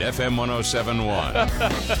FM 1071.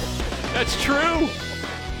 That's true.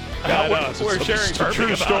 We're sharing some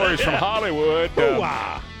true stories from Hollywood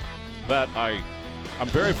that I'm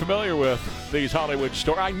very familiar with. These Hollywood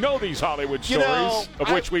stories. I know these Hollywood stories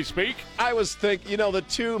of which we speak. I was thinking, the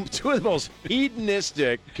two of the most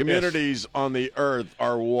hedonistic communities on the earth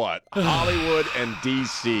are what? Hollywood and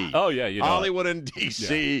D.C. Oh, yeah, Hollywood and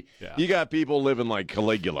D.C. Yeah. You got people living like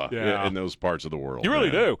Caligula in those parts of the world. You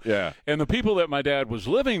really do. Yeah. And the people that my dad was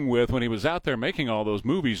living with when he was out there making all those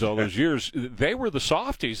movies all those years, they were the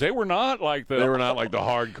softies. They were not like the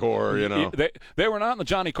hardcore, They were not in the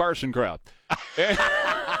Johnny Carson crowd.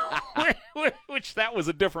 Which that was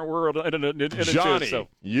a different world. Johnny,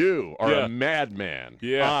 you are a madman.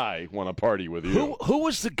 Yeah. I want to party with you. Who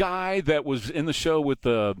was the guy that was in the show with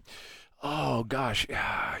the? Oh gosh,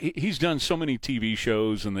 he's done so many TV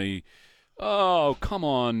shows and the. Oh come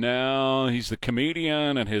on now, he's the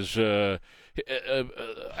comedian and his.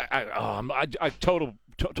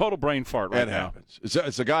 Total brain fart right now. Happens.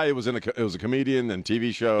 It's a guy who was it was a comedian and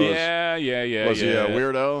TV shows. Yeah. Was he a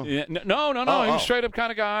weirdo? Yeah. No. He was a straight up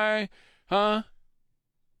kind of guy, huh?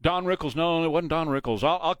 Don Rickles. No, it wasn't Don Rickles.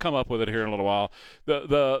 I'll come up with it here in a little while.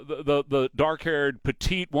 The dark haired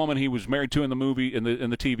petite woman he was married to in the movie in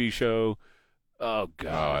the TV show. Oh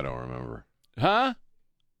God. Oh, I don't remember. Huh?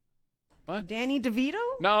 What? Danny DeVito?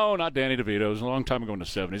 No, not Danny DeVito. It was a long time ago in the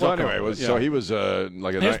 70s. Well, anyway, so he was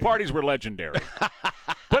like his parties were legendary.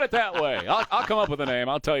 Put it that way. I'll come up with a name.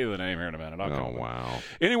 I'll tell you the name here in a minute. Wow.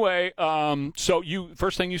 Anyway, so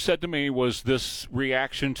first thing you said to me was this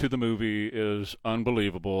reaction to the movie is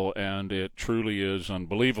unbelievable, and it truly is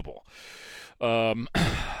unbelievable.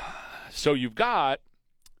 So you've got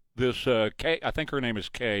this Kay. I think her name is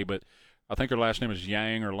Kay, but I think her last name is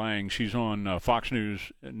Yang or Lang. She's on Fox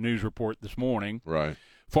News Report this morning. Right.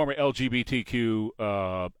 Former LGBTQ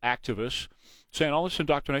activist, saying all this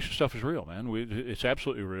indoctrination stuff is real, man. It's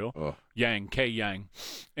absolutely real. Oh. Kay Yang.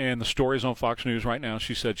 And the story's on Fox News right now.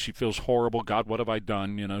 She said she feels horrible. God, what have I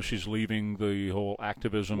done? She's leaving the whole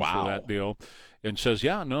activism for that deal. And says,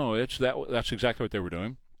 that's exactly what they were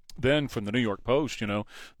doing. Then from the New York Post,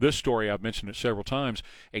 this story, I've mentioned it several times,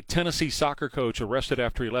 a Tennessee soccer coach arrested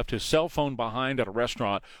after he left his cell phone behind at a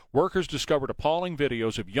restaurant. Workers discovered appalling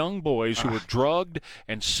videos of young boys who were drugged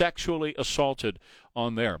and sexually assaulted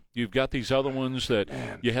on there. You've got these other ones that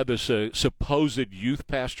you had this supposed youth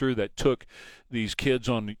pastor that took these kids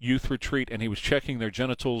on youth retreat, and he was checking their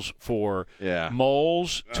genitals for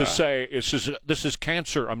moles to say, this is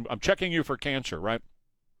cancer. I'm checking you for cancer, right?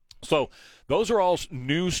 So those are all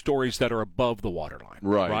news stories that are above the waterline.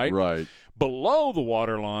 Right. Below the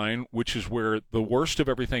waterline, which is where the worst of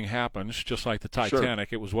everything happens, just like the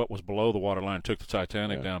Titanic, It was what was below the waterline took the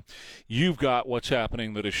Titanic down. You've got what's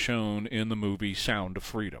happening that is shown in the movie Sound of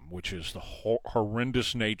Freedom, which is the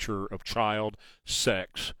horrendous nature of child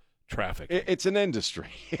sex trafficking. It's an industry.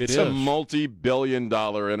 It's is a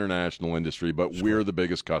multi-billion-dollar international industry, but we're the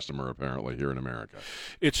biggest customer, apparently, here in America.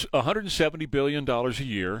 It's $170 billion a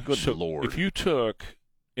year. Good Lord. If you took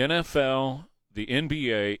NFL, the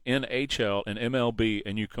NBA, NHL, and MLB,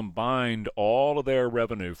 and you combined all of their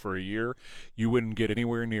revenue for a year, you wouldn't get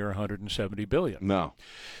anywhere near $170 billion. No.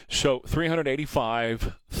 So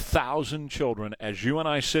 385,000 children, as you and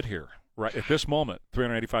I sit here, right at this moment,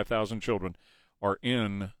 385,000 children are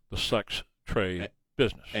in the sex trade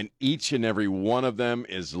business. And each and every one of them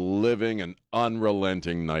is living an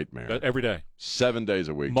unrelenting nightmare. Every day. 7 days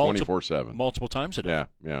a week, 24/7. Multiple times a day.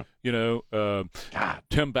 Yeah.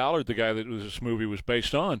 Tim Ballard, the guy that this movie was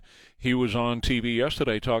based on, he was on TV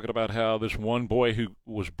yesterday talking about how this one boy who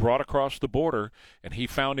was brought across the border, and he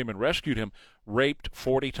found him and rescued him, raped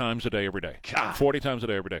 40 times a day every day. God. 40 times a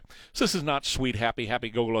day every day. So this is not sweet,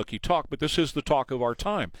 happy-go-lucky talk, but this is the talk of our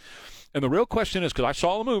time. And the real question is, because I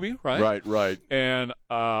saw the movie, right? Right. And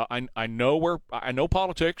I know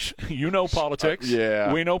politics. You know politics.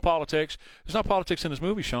 Yeah. We know politics. There's not politics in this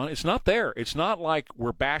movie, Sean. It's not there. It's not like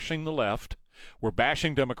we're bashing the left. We're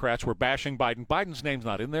bashing Democrats. We're bashing Biden. Biden's name's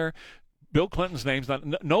not in there. Bill Clinton's name's not.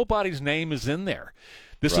 Nobody's name is in there.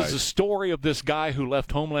 This is a story of this guy who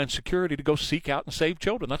left Homeland Security to go seek out and save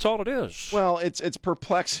children. That's all it is. Well, it's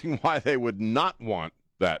perplexing why they would not want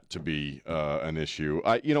that to be an issue.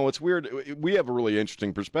 It's weird. We have a really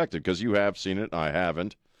interesting perspective because you have seen it. I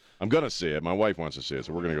haven't. I'm going to see it. My wife wants to see it,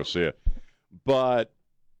 so we're going to go see it. But,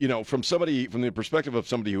 from the perspective of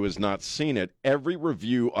somebody who has not seen it, every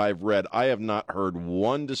review I've read, I have not heard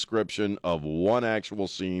one description of one actual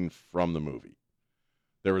scene from the movie.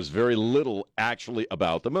 There is very little actually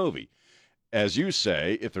about the movie. As you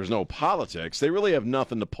say, if there's no politics, they really have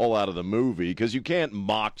nothing to pull out of the movie because you can't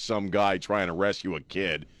mock some guy trying to rescue a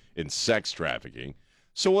kid in sex trafficking.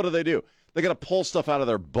 So what do? They're going to pull stuff out of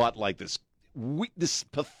their butt like this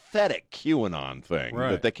pathetic QAnon thing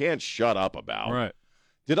that they can't shut up about. Right.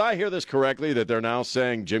 Did I hear this correctly, that they're now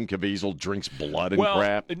saying Jim Caviezel drinks blood and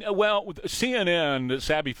crap? Well, CNN,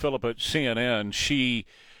 Sabby Phillip at CNN, she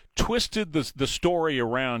twisted the story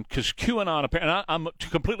around because QAnon, and I'm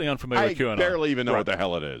completely unfamiliar with QAnon. I barely even know what the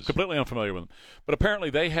hell it is. Completely unfamiliar with them. But apparently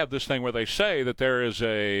they have this thing where they say that there is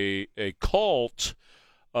a cult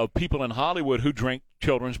of people in Hollywood who drink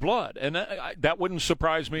children's blood. And that wouldn't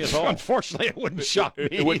surprise me at all. Unfortunately, it wouldn't shock me.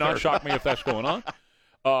 It would not shock me if that's going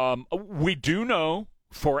on. We do know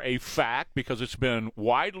for a fact, because it's been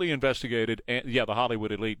widely investigated, and the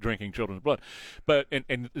Hollywood elite drinking children's blood, but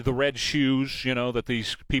and the red shoes, that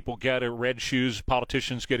these people get, red shoes,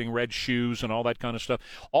 politicians getting red shoes and all that kind of stuff,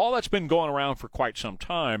 all that's been going around for quite some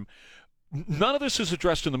time. None of this is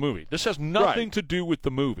addressed in the movie. This has nothing to do with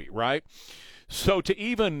the movie, right? So to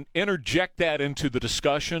even interject that into the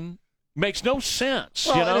discussion makes no sense.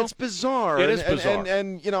 Well, and it's bizarre. It is bizarre.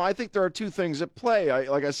 And I think there are two things at play.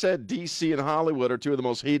 Like I said, D.C. and Hollywood are two of the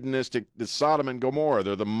most hedonistic, the Sodom and Gomorrah.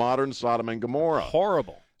 They're the modern Sodom and Gomorrah.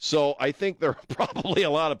 Horrible. So I think there are probably a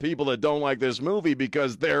lot of people that don't like this movie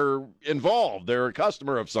because they're involved. They're a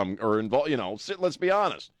customer of some, or involved, let's be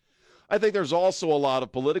honest. I think there's also a lot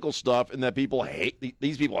of political stuff in that people hate,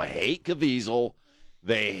 these people hate Caviezel.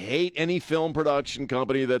 They hate any film production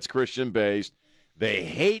company that's Christian-based. They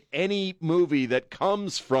hate any movie that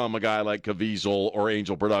comes from a guy like Caviezel or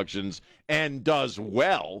Angel Productions and does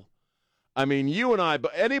well. I mean, you and I,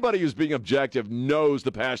 but anybody who's being objective knows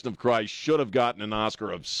The Passion of Christ should have gotten an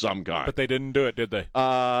Oscar of some kind. But they didn't do it, did they?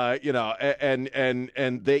 And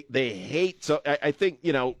they hate. So I think,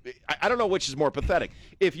 I don't know which is more pathetic.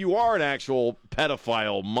 If you are an actual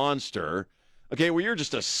pedophile monster, okay, well, you're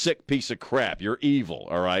just a sick piece of crap. You're evil,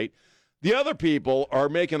 all right? The other people are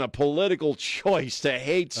making a political choice to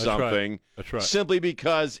hate something simply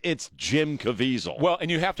because it's Jim Caviezel. Well, and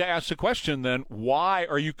you have to ask the question then, why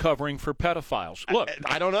are you covering for pedophiles? Look,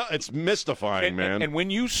 I don't know. It's mystifying, man. And when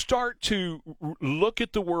you start to look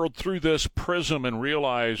at the world through this prism and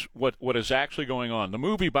realize what is actually going on, the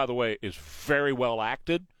movie, by the way, is very well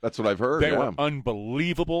acted. That's what I've heard. They were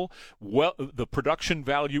unbelievable. Well, the production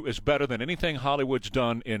value is better than anything Hollywood's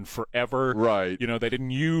done in forever. Right. They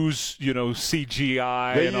didn't use,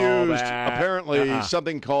 CGI they and all that. They used, apparently,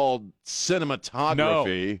 something called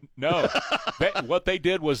cinematography. No. What they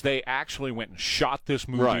did was they actually went and shot this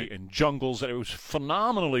movie in jungles, and it was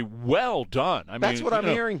phenomenally well done. That's what I'm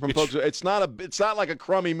hearing from folks. It's not like a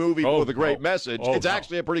crummy movie with a great message. It's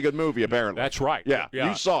actually a pretty good movie, apparently. That's right. Yeah.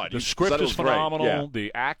 You saw it. The script is phenomenal. Yeah.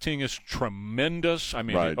 The acting is tremendous. I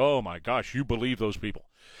mean, oh my gosh, you believe those people.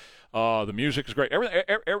 The music is great.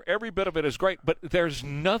 Every bit of it is great, but there's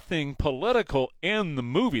nothing political in the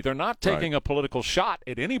movie. They're not taking a political shot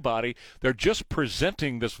at anybody. They're just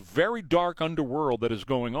presenting this very dark underworld that is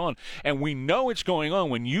going on, and we know it's going on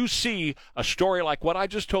when you see a story like what I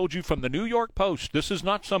just told you from the New York Post. This is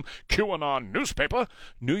not some QAnon newspaper.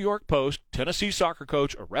 New York Post, Tennessee soccer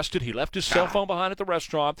coach arrested. He left his cell phone behind at the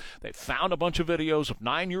restaurant. They found a bunch of videos of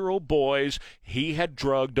 9-year-old boys he had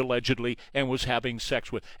drugged allegedly and was having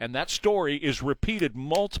sex with, and that story is repeated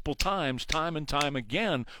multiple times, time and time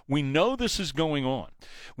again. We know this is going on.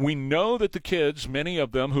 We know that the kids, many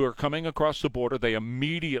of them who are coming across the border, they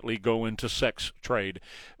immediately go into sex trade.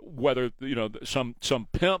 Whether, some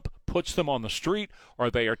pimp puts them on the street, or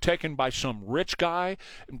they are taken by some rich guy,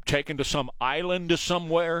 taken to some island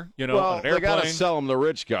somewhere, on an airplane. They got to sell them, the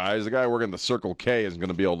rich guys. The guy working the Circle K isn't going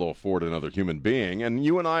to be able to afford another human being. And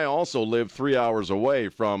you and I also live 3 hours away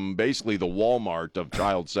from basically the Walmart of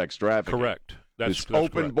child sex trafficking. Correct. This open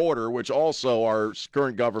correct. border, which also our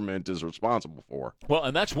current government is responsible for. Well,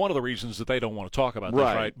 and that's one of the reasons that they don't want to talk about this,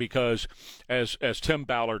 right? Because, as Tim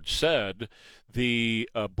Ballard said, the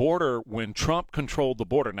border, when Trump controlled the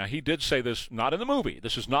border, now he did say this, not in the movie,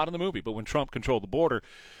 this is not in the movie, but when Trump controlled the border,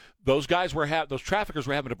 those traffickers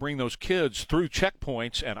were having to bring those kids through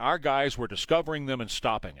checkpoints, and our guys were discovering them and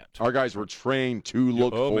stopping it. Our guys were trained to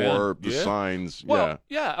look for the signs. Well,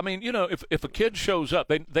 yeah. I mean, if a kid shows up,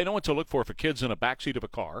 they know what to look for if a kid's in a backseat of a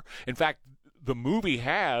car. In fact, the movie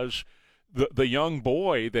has the young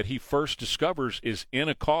boy that he first discovers is in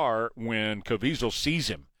a car when Caviezel sees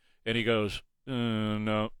him, and he goes,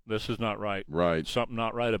 no, this is not right. Right. Something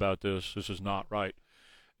not right about this. This is not right.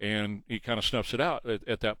 And he kind of snuffs it out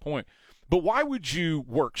at that point. But why would you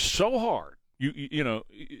work so hard,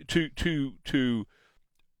 to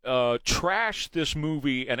trash this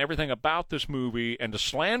movie and everything about this movie and to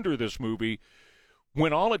slander this movie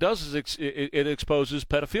when all it does is it exposes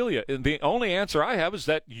pedophilia. And the only answer I have is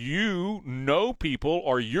that you know people,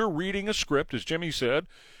 or you're reading a script, as Jimmy said,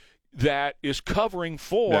 that is covering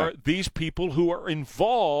for these people who are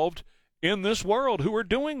involved in this world, who are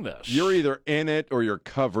doing this. You're either in it or you're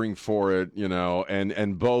covering for it,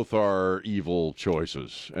 and both are evil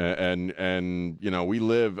choices. And we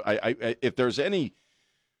live. If there's any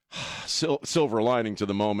silver lining to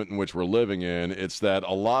the moment in which we're living in, it's that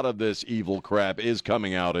a lot of this evil crap is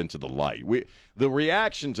coming out into the light. The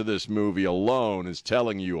reaction to this movie alone is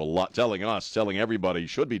telling you a lot, telling everybody,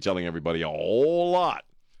 should be telling everybody a whole lot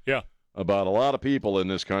about a lot of people in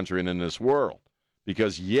this country and in this world.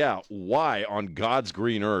 Because, why on God's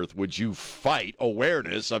green earth would you fight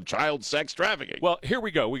awareness of child sex trafficking? Well, here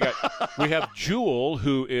we go. We have Jewel,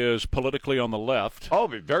 who is politically on the left. Oh,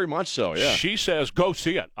 very much so, yeah. She says, go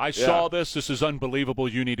see it. I saw this. This is unbelievable.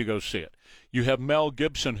 You need to go see it. You have Mel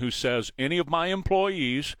Gibson, who says, any of my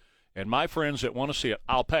employees and my friends that want to see it,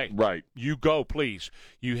 I'll pay. Right. You go, please.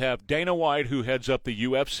 You have Dana White, who heads up the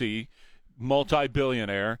UFC,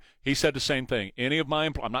 multi-billionaire. He said the same thing. Any of my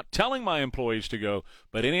I'm not telling my employees to go,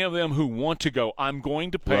 but any of them who want to go, I'm going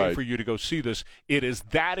to pay for you to go see this. It is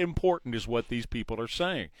that important, is what these people are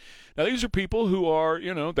saying. Now, these are people who are,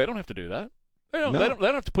 they don't have to do that. They don't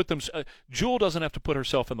have to put them. Jewel doesn't have to put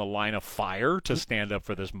herself in the line of fire to stand up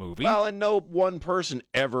for this movie. Well, and no one person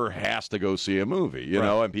ever has to go see a movie, you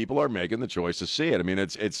know, and people are making the choice to see it. I mean,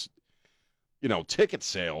 it's ticket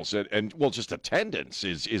sales and just attendance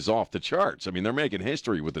is off the charts. I mean, they're making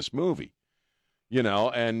history with this movie,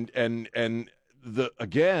 and the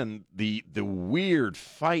weird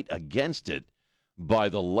fight against it by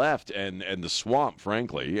the left and the swamp,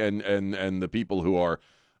 frankly, and the people who are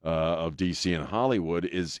of DC and Hollywood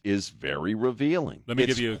is very revealing. Let me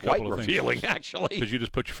give you a couple of things. Quite revealing, actually. Because you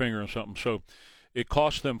just put your finger on something. So it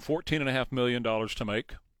cost them $14.5 million to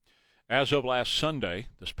make. As of last Sunday,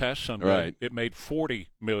 this past Sunday, it made $40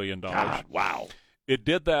 million. God, wow. It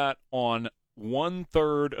did that on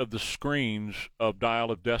 1/3 of the screens of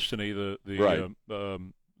Dial of Destiny, the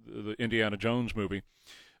Indiana Jones movie.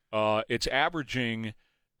 It's averaging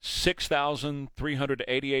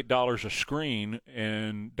 $6,388 a screen,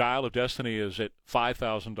 and Dial of Destiny is at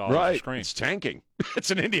 $5,000 a screen. It's tanking. It's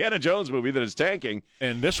an Indiana Jones movie that is tanking.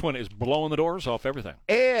 And this one is blowing the doors off everything.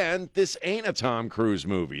 And this ain't a Tom Cruise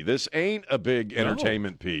movie. This ain't a big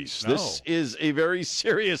entertainment piece. No. This is a very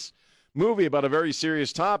serious movie about a very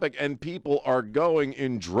serious topic, and people are going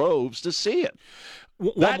in droves to see it.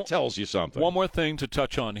 That tells you something. One more thing to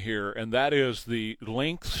touch on here, and that is the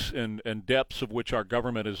lengths and depths of which our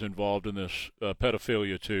government is involved in this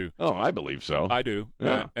pedophilia, too. Oh, I believe so. I do.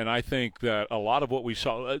 Yeah. And I think that a lot of what we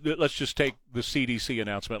saw, let's just take the CDC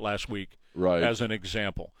announcement last week as an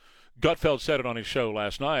example. Gutfeld said it on his show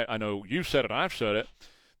last night. I know you said it, I've said it.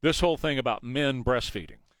 This whole thing about men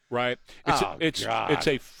breastfeeding, right? It's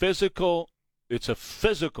a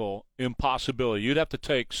physical impossibility. You'd have to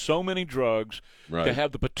take so many drugs to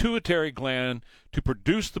have the pituitary gland to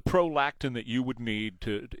produce the prolactin that you would need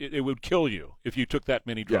it would kill you if you took that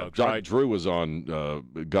many drugs. Dr. Drew was on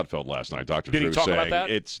Gutfeld last night. Dr. Did Drew he talk saying about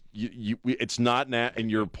that? It's not and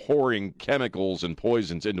you're pouring chemicals and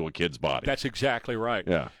poisons into a kid's body. That's exactly right.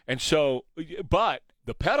 Yeah. And so, but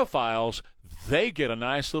the pedophiles, they get a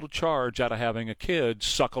nice little charge out of having a kid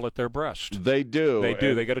suckle at their breast. They do. They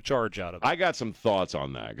do. They get a charge out of it. I got some thoughts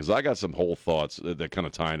on that because I got some whole thoughts that kind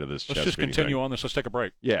of tie into this. Let's just continue on this. Let's take a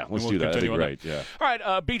break. Yeah, let's do that. That'd be great. Yeah. All right,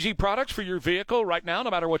 BG products for your vehicle right now,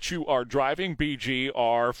 no matter what you are driving, BG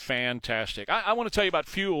are fantastic. I want to tell you about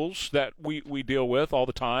fuels that we deal with all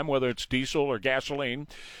the time, whether it's diesel or gasoline.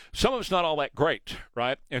 Some of it's not all that great,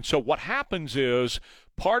 right? And so what happens is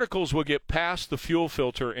particles will get past the fuel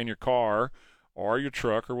filter in your car or your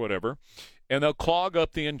truck or whatever, and they'll clog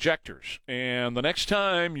up the injectors. And the next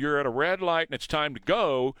time you're at a red light and it's time to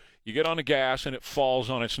go, you get on the gas and it falls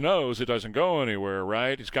on its nose. It doesn't go anywhere,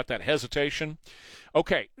 right? It's got that hesitation.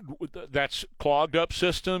 Okay, that's clogged up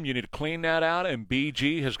system. You need to clean that out, and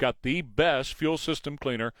BG has got the best fuel system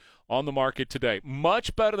cleaner on the market today.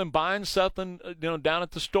 Much better than buying something down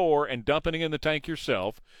at the store and dumping it in the tank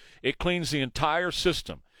yourself. It cleans the entire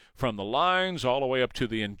system, from the lines all the way up to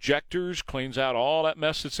the injectors, cleans out all that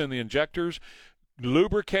mess that's in the injectors,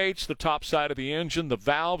 lubricates the top side of the engine, the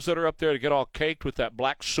valves that are up there to get all caked with that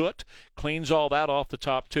black soot, cleans all that off the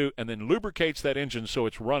top too, and then lubricates that engine so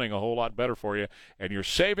it's running a whole lot better for you, and you're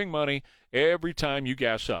saving money every time you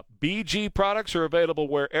gas up. BG products are available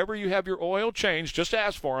wherever you have your oil changed. Just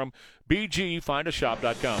ask for them.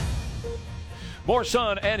 BGfindashop.com. More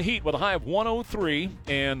sun and heat with a high of 103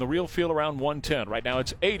 and the real feel around 110. Right now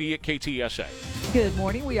it's 80 at KTSA. Good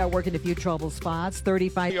morning. We are working a few trouble spots.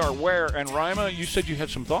 35. We are Ware and Rima. You said you had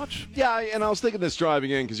some thoughts? Yeah, and I was thinking this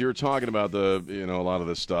driving in because you were talking about a lot of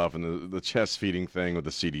this stuff, and the chest feeding thing with the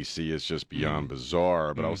CDC is just beyond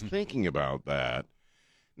bizarre. But I was thinking about that.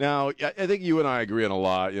 Now, I think you and I agree on a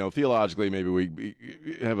lot. Theologically, maybe we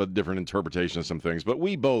have a different interpretation of some things, but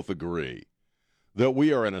we both agree that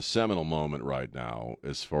we are in a seminal moment right now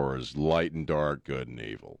as far as light and dark, good and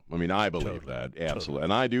evil. I mean, I believe that, absolutely. Totally.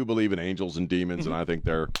 And I do believe in angels and demons, and I think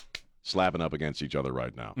they're slapping up against each other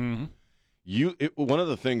right now. One of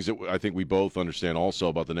the things that I think we both understand also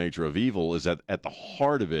about the nature of evil is that at the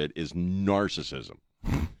heart of it is narcissism.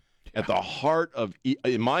 At the heart of,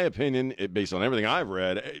 in my opinion, based on everything I've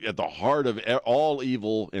read, at the heart of all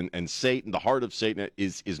evil and Satan, the heart of Satan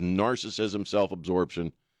is narcissism,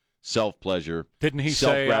 self-absorption, self-pleasure, didn't he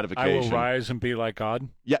self-gratification. say, I will rise and be like God?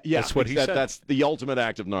 Yeah. That's what he said. That's the ultimate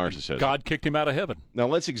act of narcissism. God kicked him out of heaven. Now,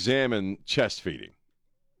 let's examine chest feeding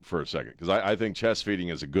for a second, because I think chest feeding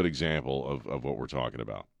is a good example of what we're talking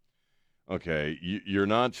about. Okay, you're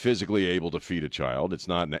not physically able to feed a child. It's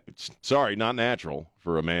not natural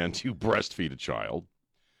for a man to breastfeed a child.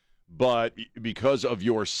 But because of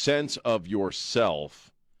your sense of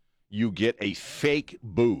yourself, you get a fake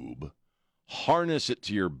boob, harness it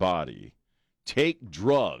to your body, take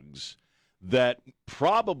drugs that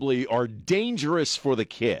probably are dangerous for the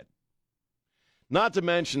kid. Not to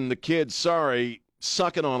mention the kid,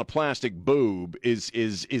 sucking on a plastic boob is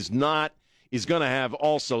going to have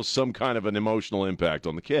also some kind of an emotional impact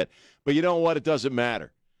on the kid. But you know what? It doesn't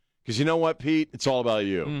matter. Because you know what, Pete? It's all about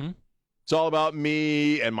you. It's all about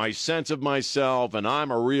me and my sense of myself, and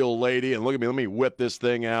I'm a real lady, and look at me, let me whip this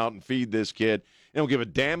thing out and feed this kid. And don't give a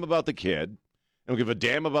damn about the kid. Don't give a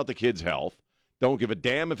damn about the kid's health. Don't give a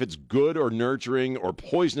damn if it's good or nurturing or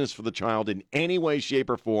poisonous for the child in any way, shape,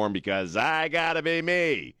 or form, because I gotta be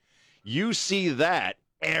me. You see that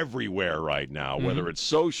everywhere right now, whether it's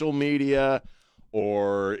social media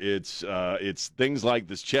or it's things like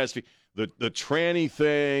this chest feed, the tranny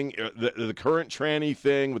thing, the current tranny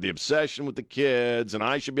thing with the obsession with the kids, and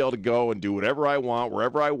I should be able to go and do whatever I want,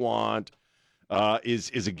 wherever I want,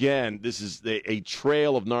 is again, this is a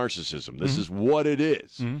trail of narcissism. This is what it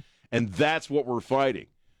is, and that's what we're fighting.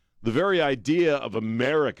 The very idea of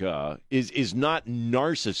America is not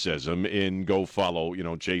narcissism in go follow,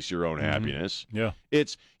 chase your own happiness. Yeah.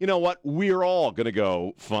 It's, you know what, we're all going to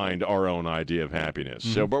go find our own idea of happiness.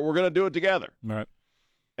 So, but we're going to do it together. Right.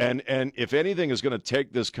 And if anything is going to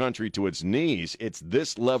take this country to its knees, it's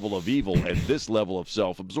this level of evil and this level of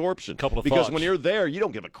self-absorption. Because thoughts. When you're there, you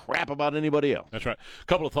don't give a crap about anybody else. That's right. A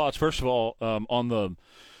couple of thoughts. First of all, on the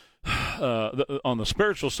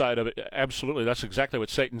spiritual side of it, absolutely, that's exactly what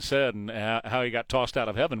Satan said, and how he got tossed out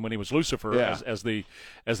of heaven when he was Lucifer as the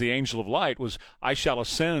angel of light was, I shall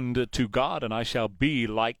ascend to God and I shall be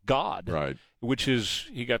like God. Right. Which is,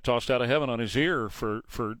 he got tossed out of heaven on his ear for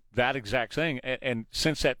that exact thing. And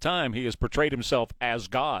since that time, he has portrayed himself as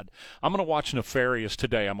God. I'm going to watch Nefarious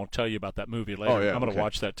today. I'm going to tell you about that movie later. Oh, yeah, I'm going to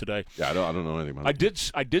watch that today. Yeah, I don't know anything about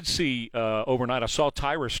it. I did see overnight, I saw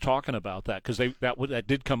Tyrus talking about that, because that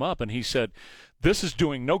did come up, and he said, this is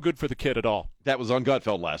doing no good for the kid at all. That was on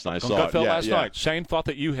Gutfeld last night. Last night. Same thought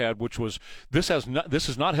that you had, which was this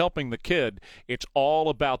is not helping the kid. It's all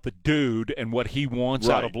about the dude and what he wants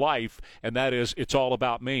out of life, and that is, it's all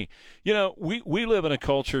about me. We live in a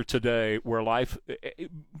culture today where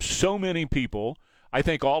so many people, I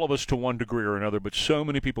think all of us to one degree or another, but so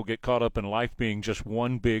many people get caught up in life being just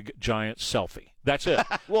one big giant selfie. That's it.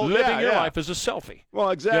 Living your life as a selfie. Well,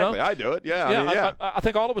 exactly. I do it. Yeah. I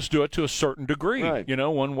think all of us do it to a certain degree,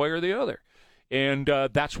 one way or the other. And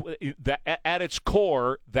that's at its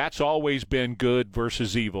core, that's always been good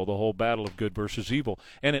versus evil, the whole battle of good versus evil.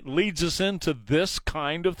 And it leads us into this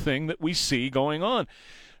kind of thing that we see going on.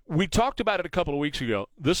 We talked about it a couple of weeks ago.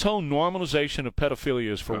 This whole normalization of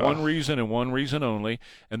pedophilia is for one reason and one reason only,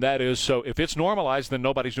 and that is, so if it's normalized, then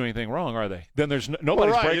nobody's doing anything wrong, are they? Then there's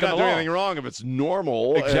nobody's breaking the law. You're not doing anything wrong if it's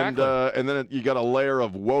normal. Exactly. And then you got a layer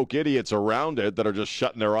of woke idiots around it that are just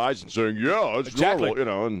shutting their eyes and saying, yeah, it's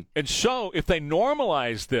normal. And so if they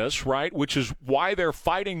normalize this, right, which is why they're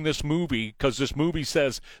fighting this movie, because this movie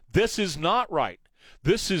says this is not right.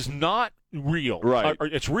 This is not real. Right.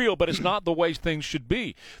 It's real, but it's not the way things should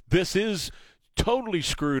be. This is totally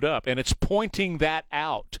screwed up, and it's pointing that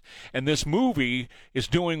out. And this movie is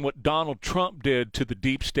doing what Donald Trump did to the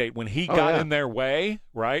deep state when he got in their way,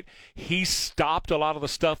 right? He stopped a lot of the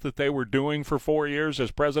stuff that they were doing for 4 years as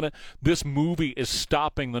president. This movie is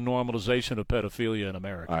stopping the normalization of pedophilia in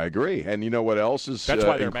America. I agree. And you know what else is... That's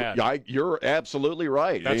why they're mad. You're absolutely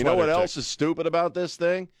right. And you know what else is stupid about this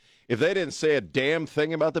thing? if they didn't say a damn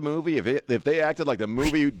thing about the movie, if they acted like the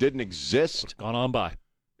movie didn't exist, gone on by.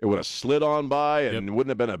 It would have slid on by and wouldn't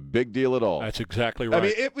have been a big deal at all. That's exactly right.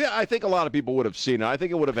 I mean, I think a lot of people would have seen it. I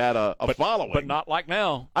think it would have had a following. But not like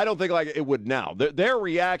now. I don't think like it would now. Their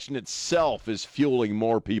reaction itself is fueling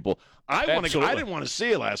more people. I didn't want to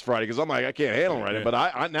see it last Friday because I'm like, I can't handle it right now.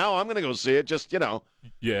 But now I'm going to go see it just,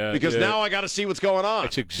 because now I got to see what's going on.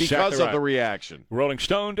 That's exactly because right. of the reaction. Rolling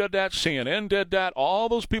Stone did that. CNN did that. All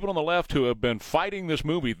those people on the left who have been fighting this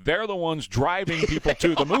movie, they're the ones driving people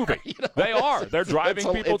to the movie. They are. They're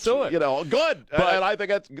driving people to it. Good. And I think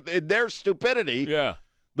that's their stupidity. Yeah.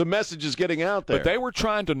 The message is getting out there. But they were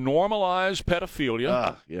trying to normalize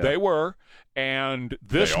pedophilia. They were. And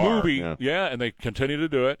this movie, and they continue to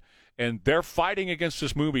do it. And they're fighting against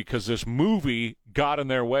this movie because this movie got in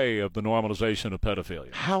their way of the normalization of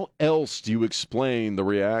pedophilia. How else do you explain the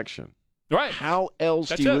reaction? Right. How else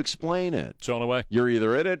do you explain it? It's the only way. You're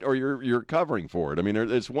either in it or you're covering for it. I mean,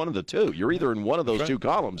 it's one of the two. You're either in one of those two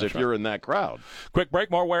columns if you're in that crowd. Quick break.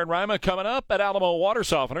 More Ware and Rima coming up at Alamo Water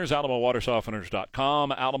Softeners,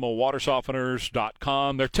 AlamoWaterSofteners.com,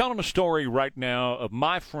 AlamoWaterSofteners.com. They're telling a story right now of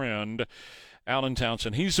my friend Alan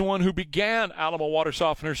Townsend. He's the one who began Alamo Water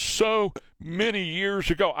Softeners so many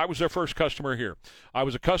years ago. I was their first customer here. I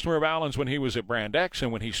was a customer of Alan's when he was at Brand X,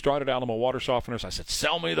 and when he started Alamo Water Softeners, I said,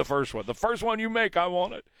 sell me the first one. The first one you make, I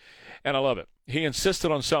want it. And I love it. He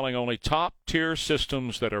insisted on selling only top-tier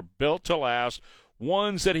systems that are built to last,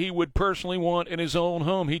 ones that he would personally want in his own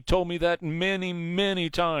home. He told me that many,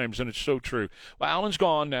 many times, and it's so true. Well, Alan's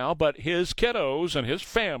gone now, but his kiddos and his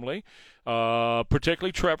family,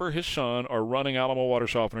 particularly Trevor, his son, are running Alamo Water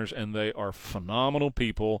Softeners, and they are phenomenal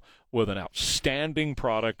people with an outstanding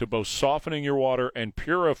product of both softening your water and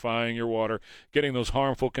purifying your water, getting those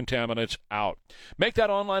harmful contaminants out. Make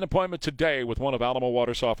that online appointment today with one of Alamo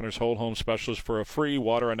Water Softeners' whole home specialists for a free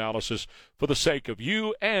water analysis for the sake of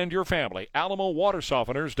you and your family.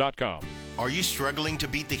 AlamoWaterSofteners.com. Are you struggling to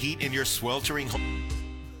beat the heat in your sweltering home?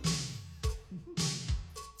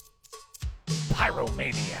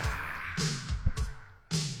 Pyromania.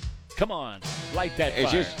 Come on, light that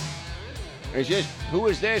fire. Who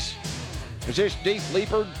is this? Is this Deep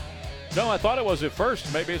Leopard? No, I thought it was at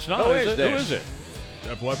first. Maybe it's not. Who is this? Who is it?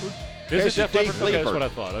 Def Leppard? Is it Def Leppard? Okay, that's Leppard. what I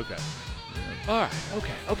thought. Okay. All right.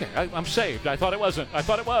 Okay. I'm saved. I thought it wasn't. I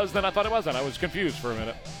thought it was. Then I thought it wasn't. I was confused for a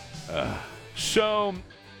minute. So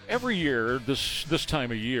every year, this time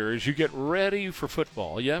of year, as you get ready for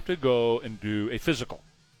football, you have to go and do a physical.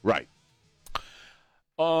 Right.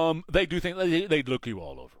 They do things. They look you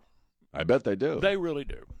all over. I bet they do. They really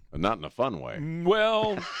do. But not in a fun way.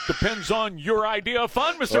 Well, depends on your idea of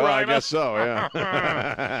fun, Mr. Well, Rima. I guess so,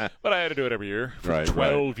 yeah. But I had to do it every year. For Right,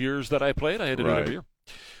 12 years that I played, I had to do it every year.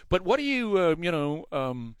 But what do you,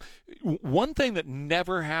 one thing that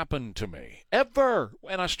never happened to me, ever,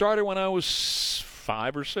 and I started when I was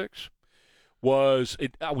 5 or 6, was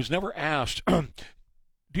I was never asked, do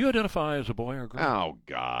you identify as a boy or a girl? Oh,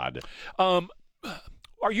 God.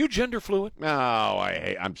 Are you gender fluid? Oh,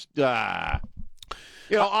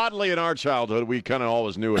 oddly in our childhood, we kind of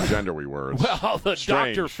always knew what gender we were. Well, the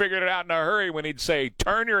strange. doctor figured it out in a hurry when he'd say,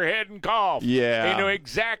 turn your head and cough. Yeah. He knew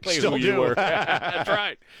exactly Still who you do. were. That's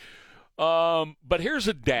right. But here's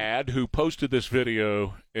a dad who posted this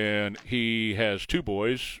video, and he has 2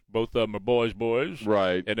 boys. Both of them are boys.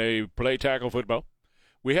 Right. And they play tackle football.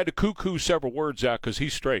 We had to cuckoo several words out because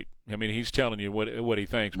he's straight. I mean, he's telling you what he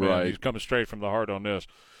thinks, man. Right. He's coming straight from the heart on this.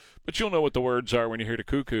 But you'll know what the words are when you hear the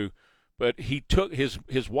cuckoo. But he took his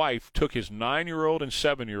wife took his 9-year-old and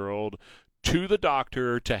 7-year-old to the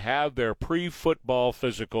doctor to have their pre-football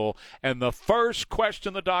physical. And the first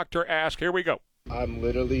question the doctor asked, here we go. I'm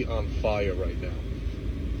literally on fire right now.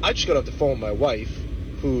 I just got off the phone with my wife,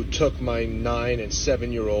 who took my 9 and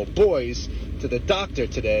 7-year-old boys to the doctor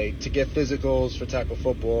today to get physicals for tackle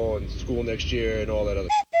football and school next year and all that other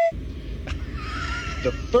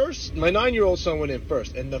my 9-year-old son went in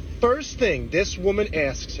first, and the first thing this woman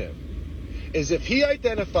asks him is if he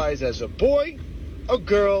identifies as a boy, a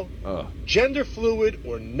girl, gender fluid,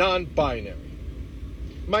 or non-binary.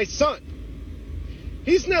 My son,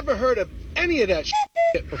 he's never heard of any of that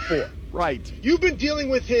shit before. Right. You've been dealing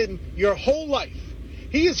with him your whole life.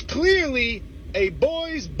 He is clearly a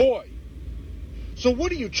boy's boy. So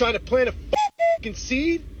what are you, trying to plant a fucking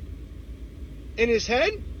seed in his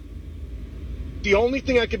head? The only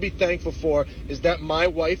thing I could be thankful for is that my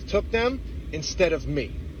wife took them instead of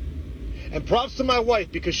me. And props to my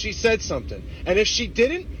wife because she said something. And if she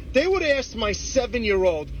didn't, they would have asked my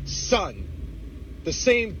 7-year-old son the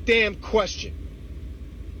same damn question.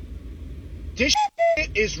 This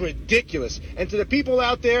is ridiculous. And to the people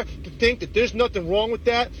out there to think that there's nothing wrong with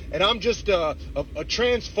that, and I'm just a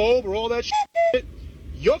transphobe or all that shit,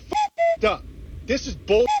 you're up. This is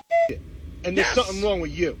bullshit, and there's something wrong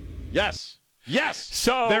with you. Yes. Yes.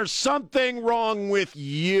 So there's something wrong with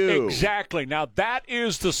you. Exactly. Now, that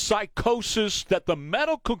is the psychosis that the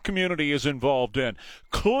medical community is involved in.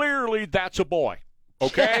 Clearly, that's a boy.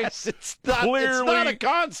 Okay? Yes, it's not a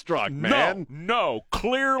construct, man. No.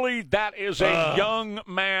 Clearly, that is a young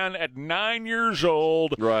man at 9 years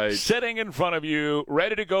old, right, sitting in front of you,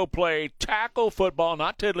 ready to go play tackle football,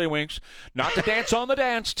 not tiddlywinks, not to dance on the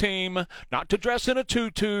dance team, not to dress in a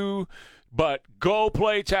tutu, but go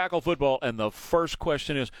play tackle football. And the first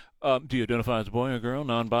question is, do you identify as a boy or girl,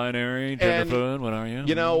 non-binary, gender fluid? What are you?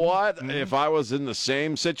 You know what? Mm-hmm. If I was in the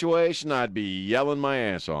same situation, I'd be yelling my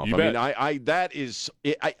ass off. I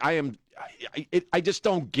just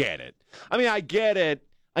don't get it. I mean, I get it.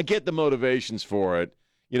 I get the motivations for it.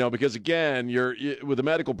 Because again, you're with a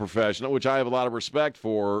medical professional, which I have a lot of respect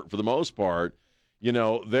for the most part.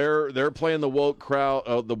 They're playing the woke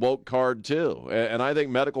crowd, the woke card too, and I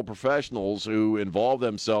think medical professionals who involve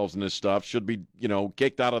themselves in this stuff should be,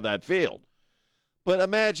 kicked out of that field. But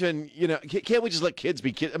imagine, can't we just let kids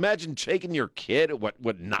be kids? Imagine taking your kid at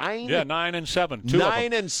what 9? Yeah, 9 and 7.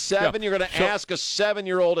 9 and 7. Yeah. You're going to ask a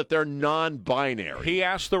 7-year-old if they're non-binary. He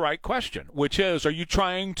asked the right question, which is, are you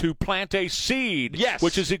trying to plant a seed? Yes.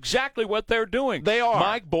 Which is exactly what they're doing. They are.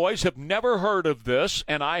 My boys have never heard of this,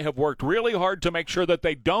 and I have worked really hard to make sure that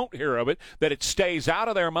they don't hear of it, that it stays out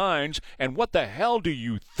of their minds. And what the hell do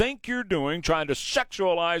you think you're doing trying to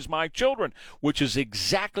sexualize my children? Which is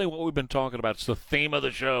exactly what we've been talking about. It's the theme of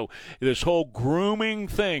the show, this whole grooming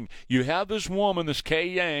thing. You have this woman, this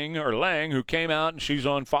Kay Lang, who came out and she's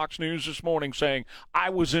on Fox News this morning saying, I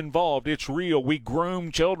was involved. It's real. We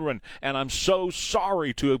groom children, and I'm so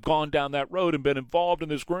sorry to have gone down that road and been involved in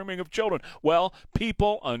this grooming of children. Well,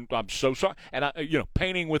 people, I'm so sorry, and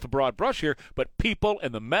painting with a broad brush here, but people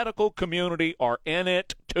in the medical community are in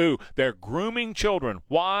it too. They're grooming children.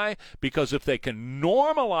 Why? Because if they can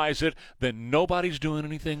normalize it, then nobody's doing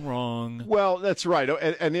anything wrong. Well, that's right.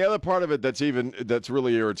 And the other part of it that's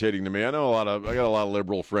really irritating to me, I got a lot of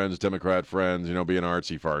liberal friends, Democrat friends, being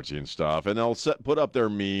artsy-fartsy and stuff, and they'll put up their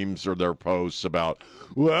memes or their posts about,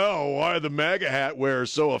 well, why are the MAGA hat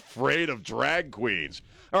wearers so afraid of drag queens?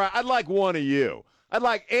 All right, I'd like one of you. I'd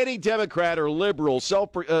like any Democrat or liberal,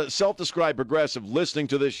 self-described progressive listening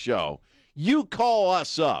to this show. You call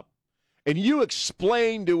us up, and you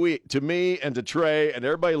explain to me and to Trey and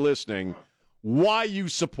everybody listening why you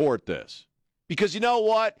support this. Because you know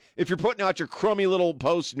what? If you're putting out your crummy little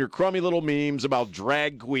posts and your crummy little memes about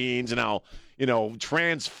drag queens and how,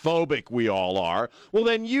 transphobic we all are, well,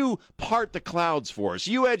 then you part the clouds for us.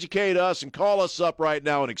 You educate us and call us up right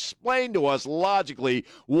now and explain to us logically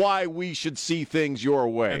why we should see things your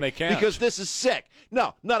way. And they can't. Because this is sick.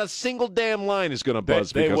 No, not a single damn line is going to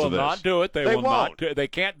buzz because of this. They will not do it. They will won't. Not. They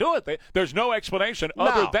can't do it. There's no explanation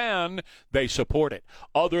other than they support it.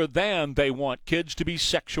 Other than they want kids to be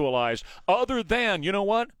sexualized. Other than, you know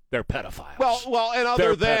what? They're pedophiles. Well, and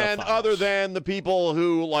other than the people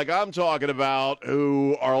who, like I'm talking about,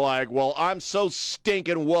 who are like, well, I'm so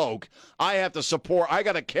stinking woke, I have to support. I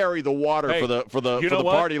got to carry the water for the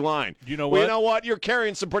party line. You know what? Well, you know what? You're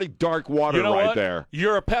carrying some pretty dark water there.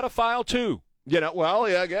 You're a pedophile too. Well,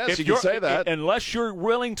 yeah, I guess you can say that. Unless you're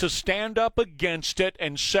willing to stand up against it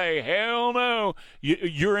and say, hell no,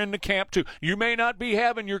 you're in the camp too. You may not be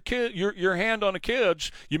having your hand on the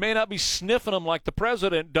kids. You may not be sniffing them like the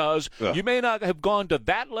president does. Ugh. You may not have gone to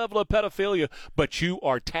that level of pedophilia, but you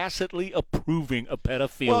are tacitly approving of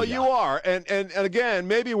pedophilia. Well, you are. And again,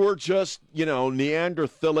 maybe we're just,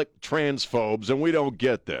 Neanderthalic transphobes and we don't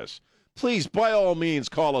get this. Please, by all means,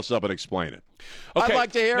 call us up and explain it. Okay, I'd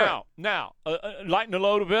like to hear it. Now, lighten the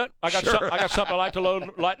load a bit. I got something I'd like to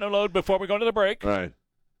lighten the load before we go to the break. Right.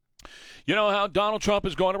 You know how Donald Trump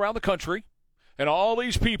is going around the country, and all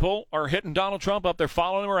these people are hitting Donald Trump up. They're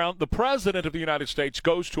following him around. The president of the United States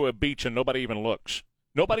goes to a beach, and nobody even looks.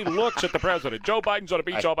 Nobody looks at the president. Joe Biden's on a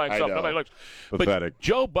beach all by himself. Nobody looks. Pathetic.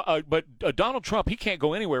 But Donald Trump, he can't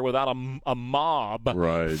go anywhere without a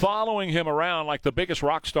mob following him around like the biggest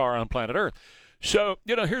rock star on planet Earth. So,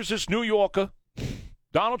 here's this New Yorker,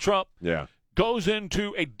 Donald Trump, goes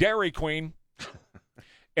into a Dairy Queen,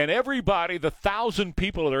 and everybody, the 1,000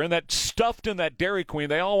 people that are stuffed in that Dairy Queen,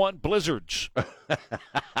 they all want blizzards.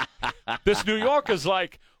 This New Yorker's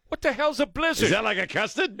like, what the hell's a blizzard? Is that like a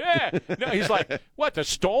custard? Yeah. No, he's like, what, the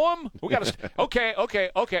storm? We got okay.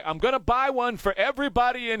 I'm going to buy one for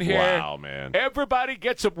everybody in here. Wow, man. Everybody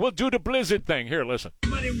gets we'll do the blizzard thing. Here, listen.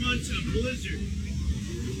 Everybody wants a blizzard.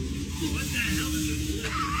 What the hell is a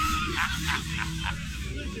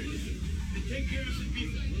care of some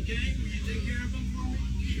people, okay? Will you take care of them for me?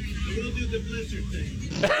 We'll do the blizzard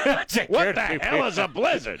thing. What the hell is a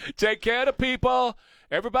blizzard? Take care of the people.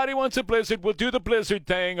 Everybody wants a blizzard. We'll do the blizzard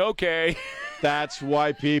thing. Okay. That's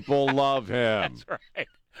why people love him. That's right.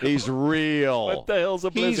 He's real. What the hell's a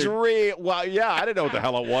blizzard? He's real. Well, yeah, I didn't know what the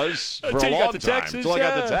hell it was for Until a you long got to time. Texas, Until I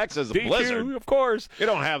got to yeah. Texas, a DQ, blizzard. of course. You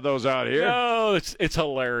don't have those out here. No, it's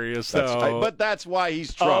hilarious, though. But that's why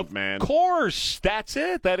he's Trump, man. Of course. That's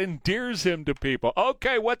it. That endears him to people.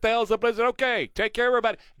 Okay, what the hell's a blizzard? Okay, take care of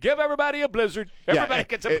everybody. Give everybody a blizzard. Everybody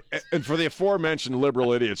gets a blizzard. And for the aforementioned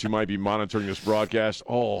liberal idiots who might be monitoring this broadcast,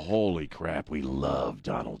 oh, holy crap, we love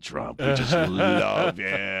Donald Trump. We just love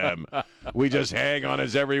him. We just hang on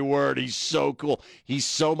his every word. He's so cool. He's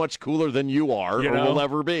so much cooler than you are or will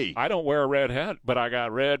ever be. I don't wear a red hat, but I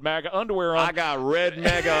got red MAGA underwear on. I got red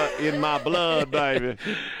MAGA in my blood, baby.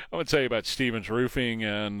 I'm going to tell you about Stevens Roofing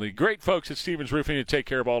and the great folks at Stevens Roofing to take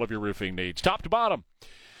care of all of your roofing needs, top to bottom.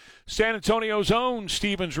 San Antonio's own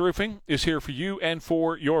Stevens Roofing is here for you and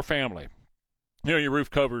for your family. You know, your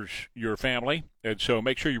roof covers your family, and so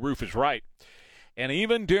make sure your roof is right. And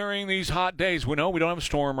even during these hot days, we know we don't have a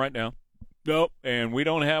storm right now. Nope. And we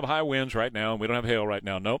don't have high winds right now. We don't have hail right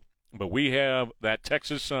now. Nope. But we have that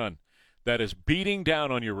Texas sun that is beating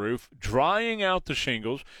down on your roof, drying out the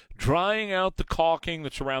shingles, drying out the caulking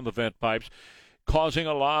that's around the vent pipes, causing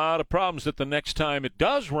a lot of problems that the next time it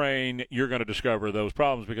does rain, you're going to discover those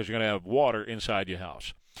problems because you're going to have water inside your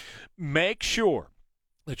house. Make sure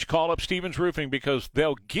that you call up Stevens Roofing because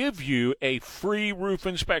they'll give you a free roof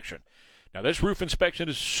inspection. Now, this roof inspection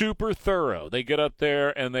is super thorough. They get up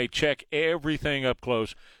there and they check everything up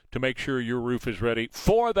close to make sure your roof is ready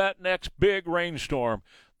for that next big rainstorm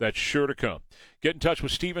that's sure to come. Get in touch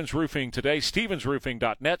with Stevens Roofing today,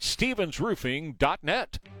 stevensroofing.net,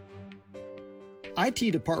 stevensroofing.net.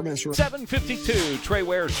 IT departments. 7:52, Trey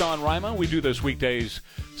Ware, Sean Rima. We do this weekdays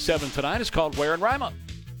 7 to 9. It's called Ware and Rima.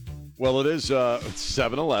 Well, it is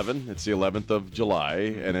 7-Eleven. It's the 11th of July,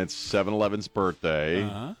 and it's 7-Eleven's birthday.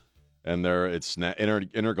 Uh-huh. And it's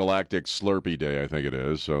Intergalactic Slurpee Day, I think it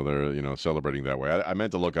is. So they're celebrating that way. I meant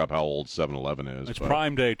to look up how old 7-Eleven is. It's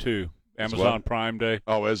Prime Day too. Amazon Prime Day.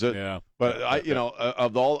 Oh, is it? Yeah. But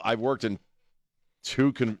I've worked in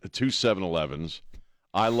two 7-Elevens.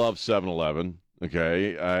 I love 7-Eleven.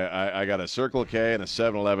 Okay, I got a Circle K and a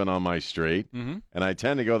 7-Eleven on my street, and I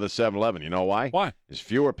tend to go to the 7-Eleven. You know why? Why? There's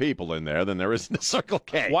fewer people in there than there is in the Circle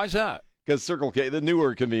K. Why's that? Because Circle K, the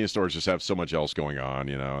newer convenience stores just have so much else going on,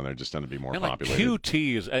 and they just tend to be more popular.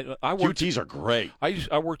 QT is. QTs are great.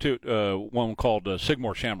 I worked at one called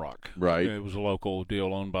Sigmore Shamrock. Right. It was a local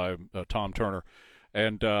deal owned by Tom Turner.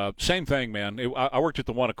 And same thing, man. I worked at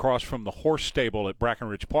the one across from the horse stable at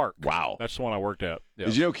Brackenridge Park. Wow. That's the one I worked at. Yeah.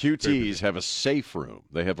 Did you know QTs have a safe room?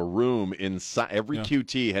 They have a room inside. Every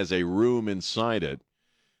QT has a room inside it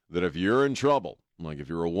that if you're in trouble, like if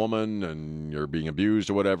you're a woman and you're being abused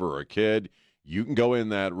or whatever, or a kid, you can go in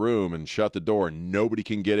that room and shut the door and nobody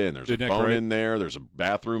can get in. There's a phone in there. There's a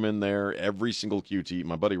bathroom in there. Every single QT.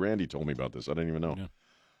 My buddy Randy told me about this. I didn't even know. Yeah.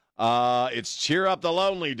 It's Cheer Up the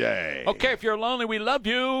Lonely Day. Okay, if you're lonely, we love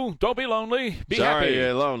you. Don't be lonely. Be Sorry happy.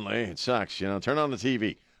 You're lonely. It sucks. Turn on the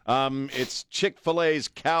TV. It's Chick-fil-A's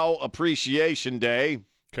Cow Appreciation Day.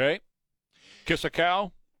 Okay. Kiss a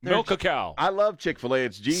cow. Milk a cow. I love Chick-fil-A.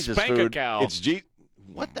 It's Jesus Spank food. a cow.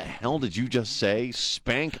 What the hell did you just say?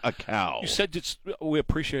 Spank a cow. You said we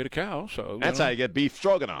appreciate a cow, so that's how you get beef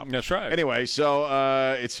stroganoff. That's right. Anyway,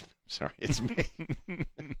 so it's me.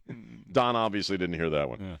 Don obviously didn't hear that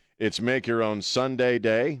one. Yeah. It's Make Your Own Sunday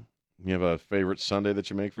Day. You have a favorite Sunday that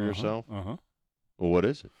you make for yourself? Uh-huh. Well, what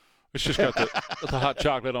is it? It's just got the hot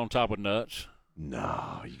chocolate on top with nuts.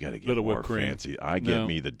 No, you got to get little more whipped cream. Fancy. I get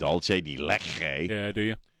me the dulce de leche. Yeah, do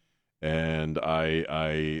you? And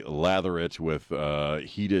I lather it with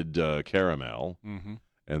heated caramel,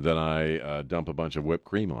 and then I dump a bunch of whipped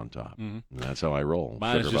cream on top. And that's how I roll.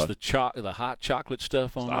 Mine is just the hot chocolate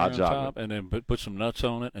stuff on top, and then put some nuts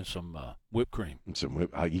on it and some whipped cream.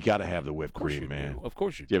 You got to have the whipped cream, man. Of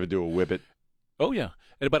course you do. Do you ever do a whippet? Oh, yeah.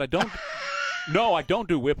 But I don't. No, I don't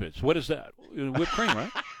do whippets. What is that? Whipped cream,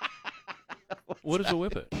 right? What is a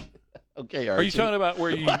whippet? Okay, Archie. Are you talking about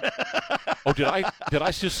where you? Oh, did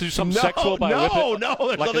I just do something sexual by a whippet? No,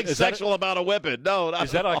 there's nothing sexual about a whippet. No,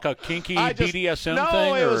 is that like a kinky BDSM thing?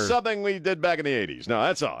 No, it was something we did back in the '80s. No,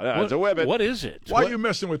 that's all. No, it's a whippet. What is it? Why are you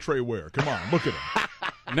messing with Trey Ware? Come on, look at him.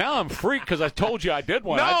 Now I'm freaked because I told you I did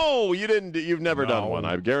one. No, you didn't. You've never done one.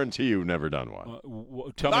 I guarantee you've never done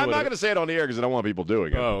one. Tell me I'm not going to say it on the air because I don't want people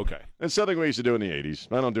doing it. Oh, okay. It's something we used to do in the '80s.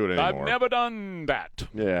 I don't do it anymore. I've never done that.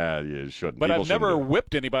 Yeah, you shouldn't. But I've never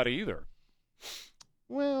whipped anybody either.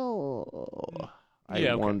 Well,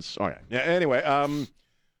 once. Oh, yeah. Anyway,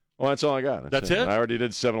 well, that's all I got. That's it? I already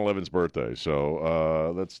did 7-Eleven's birthday,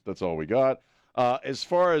 so that's all we got. As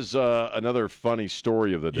far as another funny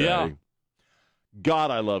story of the day,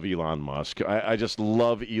 God, I love Elon Musk. I just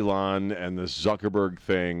love Elon and this Zuckerberg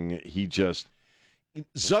thing.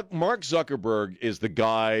 Mark Zuckerberg is the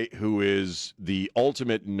guy who is the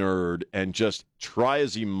ultimate nerd, and just try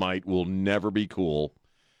as he might, will never be cool.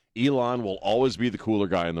 Elon will always be the cooler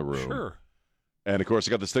guy in the room. Sure. And, of course,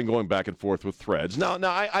 I got this thing going back and forth with Threads. Now,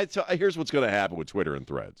 here's what's going to happen with Twitter and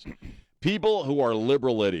Threads. People who are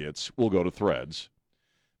liberal idiots will go to Threads.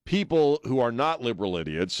 People who are not liberal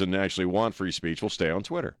idiots and actually want free speech will stay on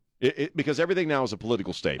Twitter. Because everything now is a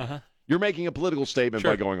political statement. Uh-huh. You're making a political statement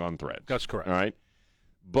by going on Threads. That's correct. All right?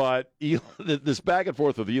 But this back and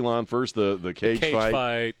forth with Elon, first the cage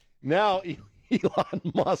fight. Now Elon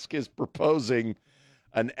Musk is proposing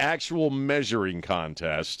an actual measuring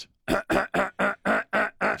contest.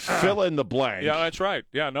 Fill in the blank. Yeah, that's right.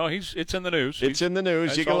 Yeah, no, it's in the news. It's in the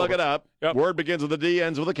news. You can look it up. Yep. Word begins with a D,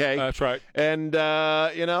 ends with a K. That's right. And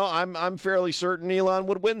I'm fairly certain Elon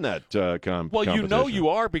would win that competition. Well, you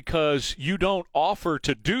are, because you don't offer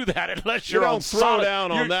to do that unless you don't on throw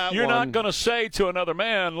down on that. You're one. not going to say to another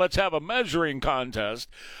man, "Let's have a measuring contest,"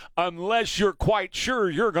 unless you're quite sure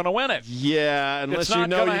you're going to win it. Yeah, unless you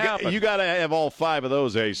got to have all 5 of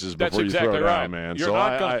those aces before you throw down, man.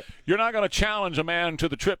 You're not going to challenge a man to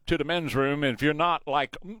the trip to the men's room if you're not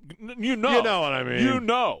like, you know what I mean. I'm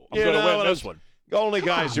going to win this one. The only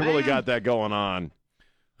guys who really got that going on.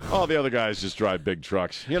 All the other guys just drive big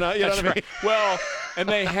trucks. You know what I mean? Right. Well, and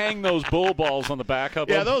they hang those bull balls on the back of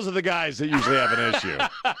them. Yeah, those are the guys that usually have an issue.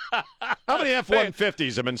 How many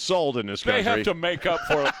F-150s have been sold in this country? They have to make up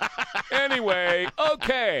for it. Anyway,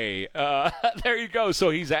 okay. There you go. So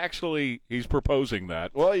he's proposing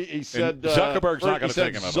that. Well, he said Zuckerberg's not going to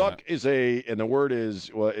take him up on that. Zuck is and the word is,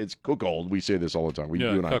 it's cuckold. We say this all the time. You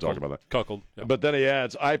and I talk about that. Cuckold. Yeah. But then he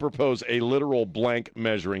adds, I propose a literal blank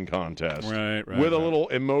measuring contest. Right. With a little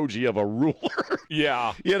emoji of a ruler.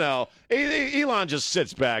 Yeah. Elon just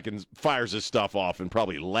sits back and fires his stuff off and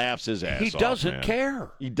probably laughs his ass off. He doesn't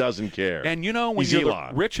care. He doesn't care. And when He's you're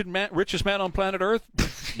Elon. the richest man on planet Earth,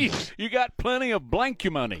 you got plenty of blank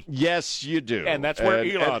you money. Yes, you do. And that's where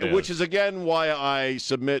Elon is. Which is, again, why I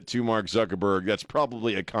submit to Mark Zuckerberg, that's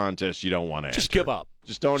probably a contest you don't want to enter. Just give up.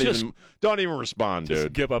 Just don't even respond, dude.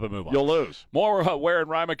 Just give up and move on. You'll lose. More Ware and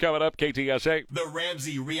Rima coming up, KTSA. The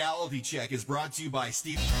Ramsey Reality Check is brought to you by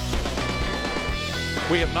Steve.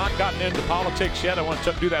 We have not gotten into politics yet. I want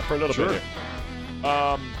to do that for a little bit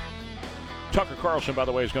here. Tucker Carlson, by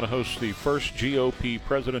the way, is going to host the first GOP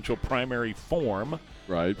presidential primary forum.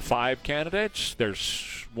 Right. 5 candidates.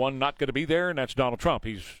 There's one not going to be there, and that's Donald Trump.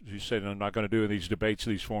 He said, I'm not going to do these debates,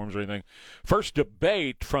 these forums, or anything. First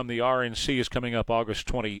debate from the RNC is coming up August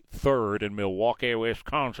 23rd in Milwaukee,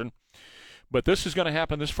 Wisconsin. But this is going to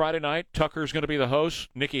happen this Friday night. Tucker's going to be the host.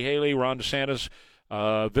 Nikki Haley, Ron DeSantis,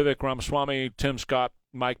 Vivek Ramaswamy, Tim Scott,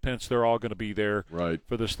 Mike Pence, they're all going to be there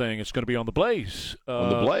for this thing. It's going to be on The Blaze. On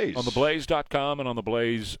The Blaze. On theblaze.com and on The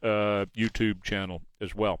Blaze YouTube channel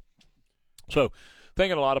as well. So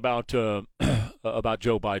thinking a lot about Joe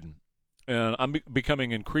Biden. And I'm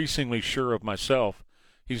becoming increasingly sure of myself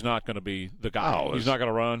he's not going to be the guy. He's not going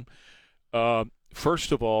to run.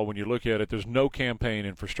 First of all, when you look at it, there's no campaign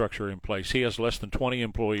infrastructure in place. He has less than 20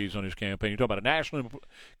 employees on his campaign. You're talking about a national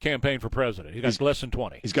campaign for president. He's less than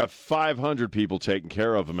 20. He's got 500 people taking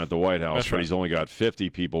care of him at the White House, That's but right. He's only got 50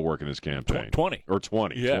 people working his campaign. 20. Or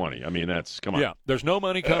 20. Yeah. 20. I mean, come on. Yeah, there's no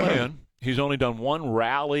money coming in. He's only done one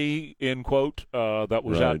rally, in quote, that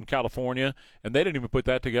was out in California, and they didn't even put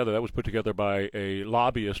that together. That was put together by a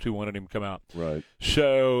lobbyist who wanted him to come out. Right.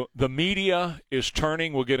 So the media is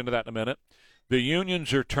turning. We'll get into that in a minute. The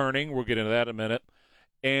unions are turning. We'll get into that in a minute.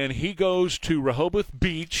 And he goes to Rehoboth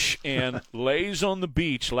Beach and lays on the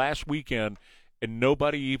beach last weekend, and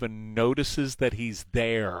nobody even notices that he's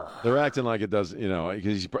there. They're acting like it does,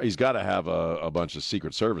 because he's got to have a bunch of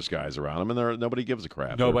Secret Service guys around him, and nobody gives a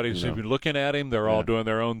crap. Nobody's even looking at him. They're all doing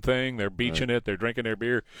their own thing. They're beaching it. They're drinking their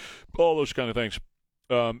beer, all those kind of things.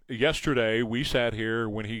 Yesterday, we sat here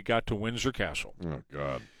when he got to Windsor Castle. Oh,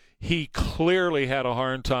 God. He clearly had a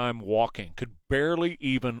hard time walking, could barely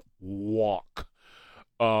even walk.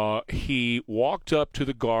 He walked up to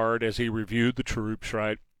the guard as he reviewed the troops,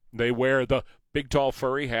 right? They wear the big, tall,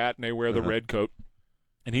 furry hat, and they wear the red coat.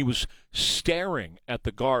 And he was staring at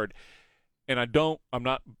the guard. And I'm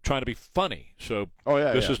not trying to be funny, so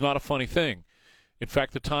this is not a funny thing. In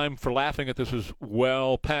fact, the time for laughing at this is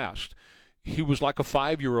well past. He was like a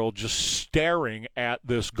 5-year-old just staring at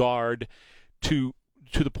this guard to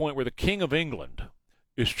the point where the King of England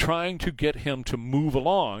is trying to get him to move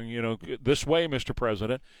along, this way, Mr.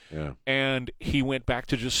 President. Yeah. And he went back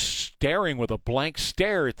to just staring with a blank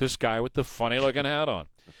stare at this guy with the funny-looking hat on.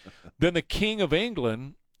 Then the King of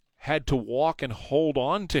England had to walk and hold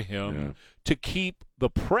on to him to keep the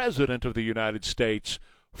President of the United States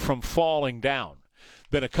from falling down.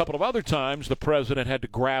 Then a couple of other times, the President had to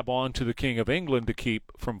grab on to the King of England to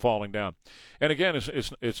keep from falling down. And again,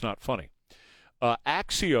 it's not funny.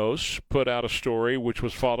 Axios put out a story which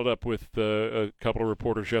was followed up with a couple of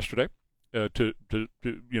reporters yesterday to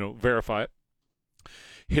verify it.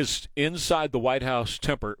 His inside the White House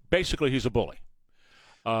temper, basically he's a bully.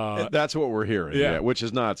 That's what we're hearing, yeah, which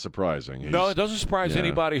is not surprising. No, it doesn't surprise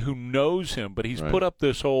anybody who knows him, but he's put up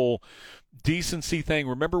this whole decency thing.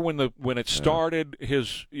 Remember when it started,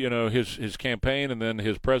 his campaign, and then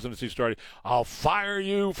his presidency started, I'll fire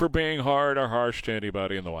you for being hard or harsh to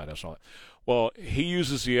anybody in the White House. Well, he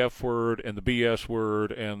uses the F word and the BS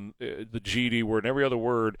word and the GD word and every other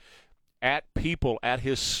word at people, at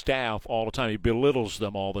his staff all the time. He belittles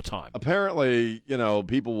them all the time. Apparently,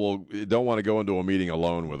 people don't want to go into a meeting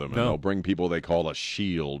alone with him, and No. they'll bring people they call a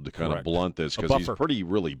shield to kind of blunt this, because he's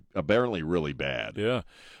apparently really bad.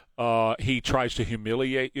 Yeah. He tries to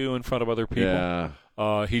humiliate you in front of other people.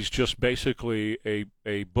 Yeah. He's just basically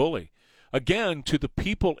a bully. Again, to the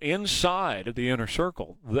people inside of the inner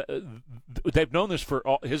circle, they've known this for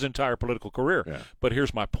his entire political career. Yeah. But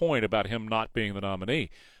here's my point about him not being the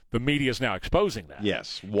nominee. The media is now exposing that.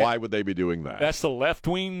 Yes. Why would they be doing that? That's the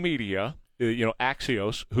left-wing media,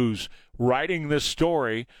 Axios, who's writing this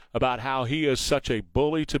story about how he is such a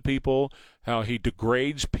bully to people, how he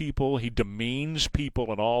degrades people, he demeans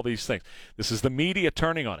people, and all these things. This is the media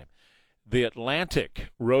turning on him. The Atlantic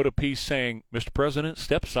wrote a piece saying, Mr. President,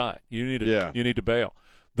 step aside. You need to bail.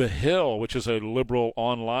 The Hill, which is a liberal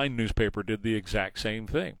online newspaper, did the exact same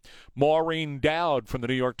thing. Maureen Dowd from the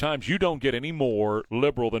New York Times, you don't get any more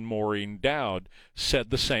liberal than Maureen Dowd, said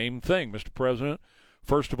the same thing. Mr. President,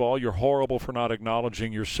 first of all, you're horrible for not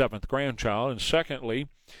acknowledging your 7th grandchild. And secondly,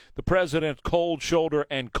 the president's cold shoulder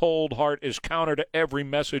and cold heart is counter to every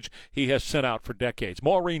message he has sent out for decades.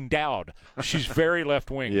 Maureen Dowd, she's very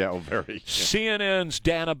left-wing. Yeah, very. CNN's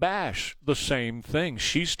Dana Bash, the same thing.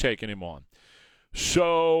 She's taken him on.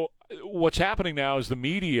 So what's happening now is the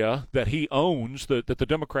media that he owns, that the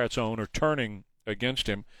Democrats own, are turning against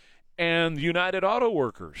him. And United Auto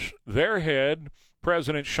Workers, their head,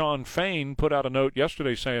 President Sean Fain, put out a note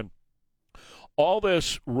yesterday saying, all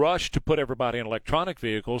this rush to put everybody in electronic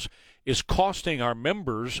vehicles is costing our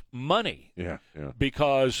members money. Yeah.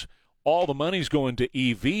 Because all the money's going to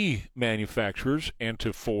EV manufacturers and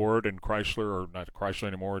to Ford and Chrysler, or not Chrysler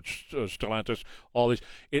anymore, it's Stellantis, all these.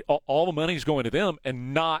 All the money's going to them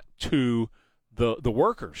and not to the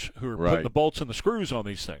workers who are putting the bolts and the screws on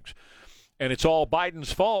these things. And it's all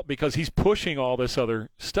Biden's fault because he's pushing all this other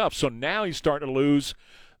stuff. So now he's starting to lose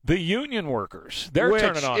the union workers. They're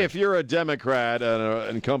turning on him. If you're a Democrat and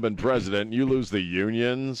an incumbent president, you lose the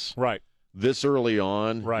unions this early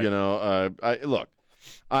on. Right.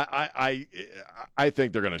 I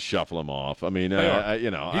think they're going to shuffle him off. I mean,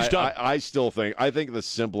 he's done. I think the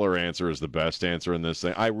simpler answer is the best answer in this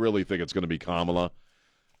thing. I really think it's going to be Kamala,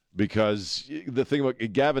 because the thing about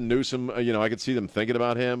Gavin Newsom, I could see them thinking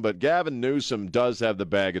about him, but Gavin Newsom does have the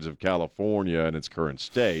baggage of California in its current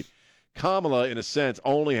state. Kamala, in a sense,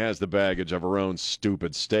 only has the baggage of her own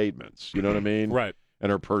stupid statements. You know what I mean? Right.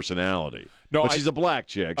 And her personality. No, but she's a black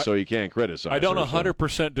chick, so you can't criticize her. I don't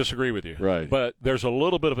 100% disagree with you. Right. But there's a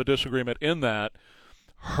little bit of a disagreement in that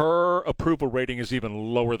her approval rating is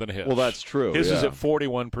even lower than his. Well, that's true. His is at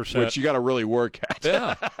 41%. Which you got to really work at.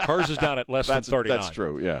 Yeah. Hers is down at less than 39. That's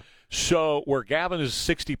true, yeah. So where Gavin is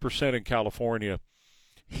 60% in California,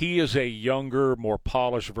 he is a younger, more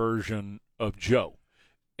polished version of Joe.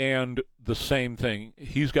 And the same thing,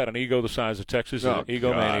 he's got an ego the size of Texas, an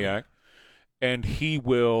egomaniac, and he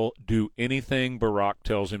will do anything Barack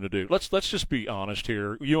tells him to do. Let's just be honest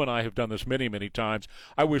here. You and I have done this many, many times.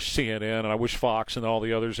 I wish CNN and I wish Fox and all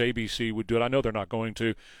the others, ABC, would do it. I know they're not going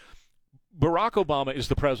to. Barack Obama is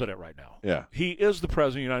the president right now. Yeah. He is the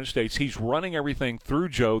president of the United States. He's running everything through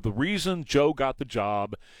Joe. The reason Joe got the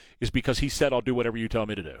job is because he said, I'll do whatever you tell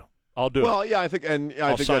me to do. I'll do it. Well, yeah, I think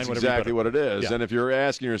that's exactly what it is. Yeah. And if you're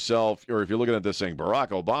asking yourself, or if you're looking at this saying Barack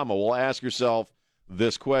Obama, well, ask yourself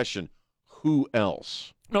this question: who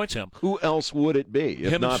else? No, it's him. Who else would it be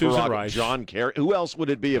if Him not and Susan Barack? Rice. John Kerry. Who else would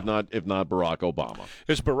it be if not Barack Obama?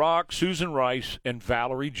 It's Barack, Susan Rice, and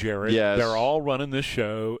Valerie Jarrett. Yes. They're all running this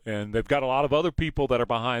show, and they've got a lot of other people that are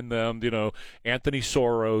behind them. Anthony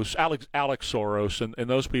Soros, Alex Soros, and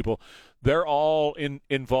those people. They're all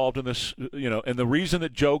involved in this. And the reason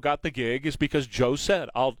that Joe got the gig is because Joe said,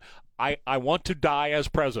 I want to die as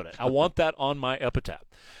president. I want that on my epitaph.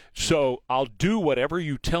 So I'll do whatever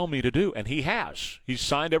you tell me to do, and he has. He's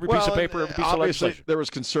signed every piece of paper, every piece of legislation. There was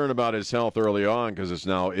concern about his health early on because it's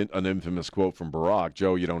now an infamous quote from Barack,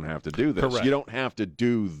 Joe, you don't have to do this. Correct. You don't have to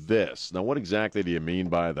do this. Now, what exactly do you mean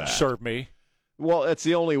by that? Serve me. Well, that's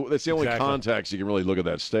the only Exactly. context you can really look at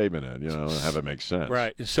that statement in, and have it make sense.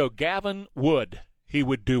 Right. So Gavin would. He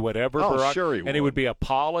would do whatever. Barack, sure he and he would be a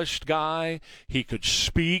polished guy. He could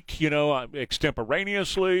speak,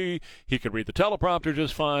 extemporaneously. He could read the teleprompter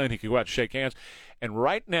just fine. He could go out and shake hands. And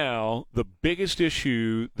right now, the biggest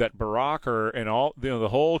issue that Barack and all the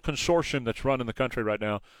whole consortium that's running the country right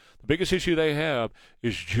now, the biggest issue they have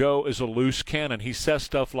is Joe is a loose cannon. He says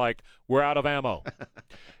stuff like, "We're out of ammo."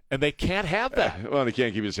 And they can't have that. Well, he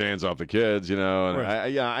can't keep his hands off the kids, And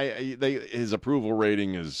Right. his approval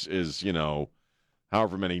rating is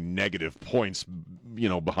however many negative points,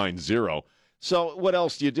 behind zero. So what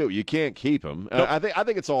else do you do? You can't keep him. Nope. I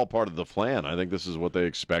think it's all part of the plan. I think this is what they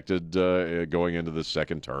expected going into the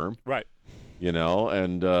second term. Right.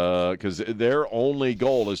 And because their only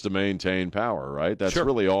goal is to maintain power, right? That's Sure.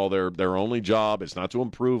 really all their only job. It's not to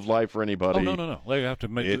improve life for anybody. Oh, no. They have to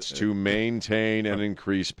make It's to maintain and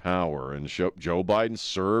increase power. And Joe Biden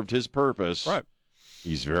served his purpose. Right.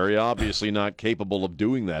 He's very obviously not capable of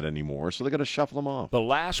doing that anymore, so they're going to shuffle him off. The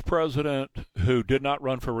last president who did not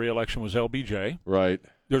run for re-election was LBJ. Right.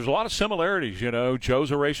 There's a lot of similarities, Joe's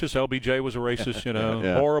a racist. LBJ was a racist,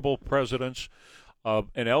 Yeah. Horrible presidents. And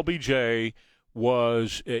LBJ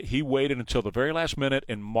he waited until the very last minute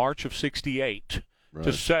in March of 1968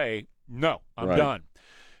 to say, no, I'm done.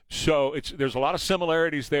 So there's a lot of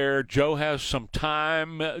similarities there. Joe has some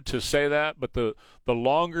time to say that, but the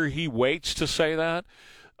longer he waits to say that,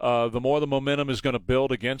 the more the momentum is going to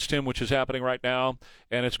build against him, which is happening right now,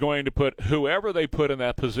 and it's going to put whoever they put in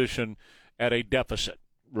that position at a deficit.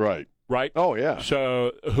 Right. Right? Oh, yeah.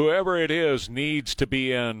 So whoever it is needs to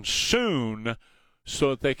be in soon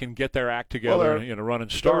so that they can get their act together and run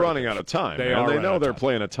and start. They're running out of time. They know they're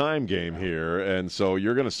playing a time game here, and so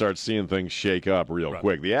you're going to start seeing things shake up real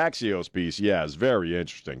quick. The Axios piece, is very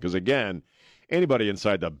interesting because, again, anybody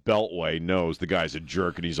inside the Beltway knows the guy's a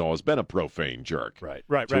jerk, and he's always been a profane jerk. Right.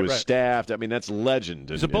 To his staff, I mean, that's legend.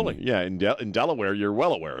 He's a bully. In Delaware, you're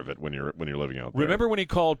well aware of it when you're living out there. Remember when he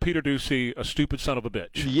called Peter Ducey a stupid son of a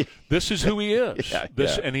bitch? Yeah. This is who he is.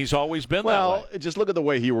 And he's always been that Well, way. just look at the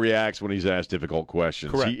way he reacts when he's asked difficult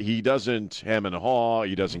questions. Correct. He doesn't hem and haw.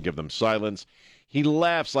 He doesn't give them silence. He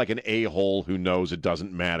laughs like an a-hole who knows it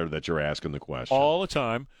doesn't matter that you're asking the question. All the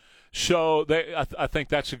time. So I think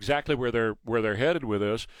that's exactly where they're headed with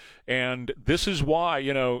this, and this is why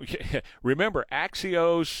remember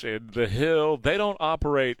Axios and The Hill, they don't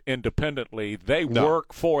operate independently; they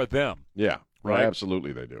work for them. Yeah, right.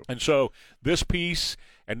 Absolutely, they do. And so this piece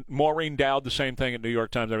and Maureen Dowd, the same thing at New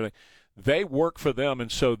York Times, everything. They work for them, and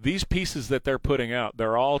so these pieces that they're putting out,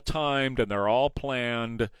 they're all timed and they're all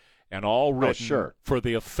planned. And all written for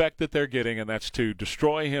the effect that they're getting, and that's to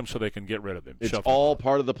destroy him so they can get rid of him. It's all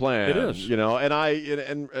part of the plan. It is, I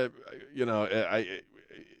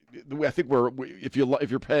think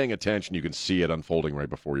if you're paying attention, you can see it unfolding right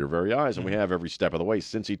before your very eyes, and we have every step of the way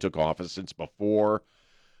since he took office, since before.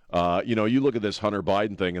 You look at this Hunter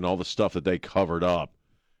Biden thing and all the stuff that they covered up,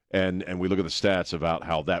 and we look at the stats about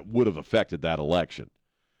how that would have affected that election.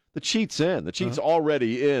 The cheat's in. The cheat's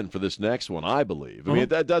already in for this next one, I believe. I mean,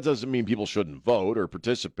 that doesn't mean people shouldn't vote or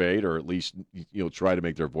participate or at least try to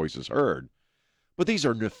make their voices heard. But these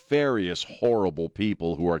are nefarious, horrible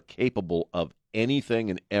people who are capable of anything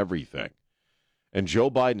and everything. And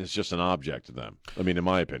Joe Biden is just an object to them. I mean, in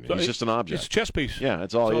my opinion, so he's just an object. It's a chess piece. Yeah,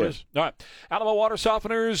 that's all he is. All right. Alamo Water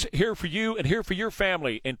Softeners, here for you and here for your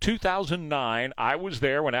family. In 2009, I was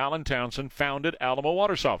there when Alan Townsend founded Alamo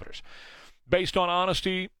Water Softeners. Based on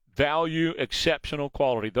honesty, value, exceptional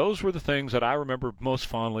quality. Those were the things that I remember most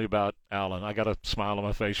fondly about Alan. I got a smile on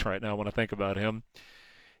my face right now when I think about him.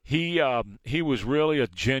 He was really a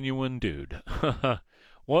genuine dude.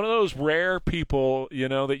 One of those rare people,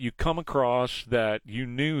 that you come across that you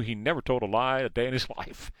knew he never told a lie a day in his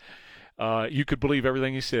life. You could believe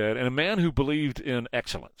everything he said, and a man who believed in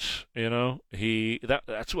excellence.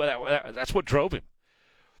 That's what drove him.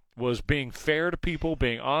 Was being fair to people,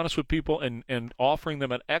 being honest with people, and offering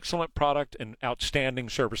them an excellent product and outstanding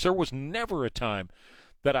service. There was never a time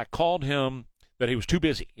that I called him that he was too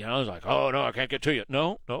busy. I was like, oh, no, I can't get to you.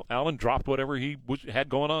 No, Alan dropped whatever he had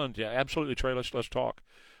going on. Yeah, absolutely, Trey, let's talk.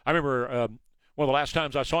 I remember one of the last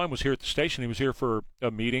times I saw him was here at the station. He was here for a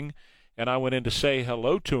meeting, and I went in to say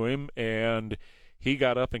hello to him, and he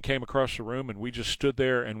got up and came across the room, and we just stood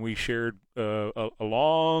there, and we shared a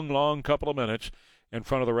long couple of minutes in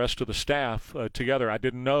front of the rest of the staff together. I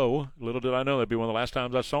didn't know, little did I know, that'd be one of the last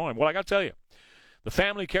times I saw him. Well, I got to tell you, the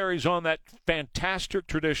family carries on that fantastic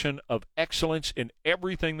tradition of excellence in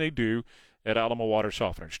everything they do at Alamo Water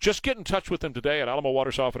Softeners. Just get in touch with them today at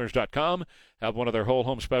alamowatersofteners.com. Have one of their whole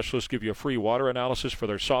home specialists give you a free water analysis for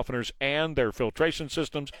their softeners and their filtration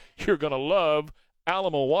systems. You're going to love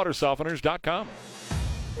alamowatersofteners.com.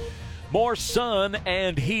 More sun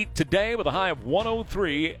and heat today with a high of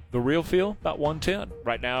 103. The real feel, about 110.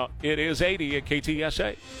 Right now, it is 80 at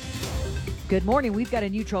KTSA. Good morning. We've got a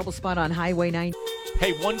new trouble spot on Highway 9.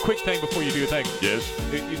 Hey, one quick thing before you do your thing. Yes.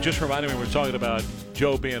 It just reminded me, we were talking about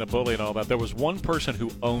Joe being a bully and all that. There was one person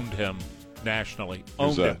who owned him nationally.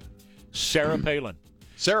 Who's that? Sarah Palin.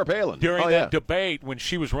 Sarah Palin. During that debate when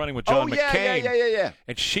she was running with John McCain. Yeah.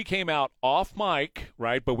 And she came out off mic,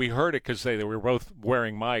 right? But we heard it because they were both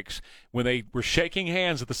wearing mics. When they were shaking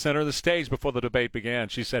hands at the center of the stage before the debate began,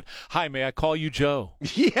 she said, "Hi, may I call you Joe?"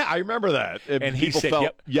 Yeah, I remember that. And he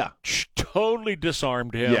said, "Yep." Totally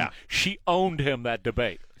disarmed him. Yeah. She owned him that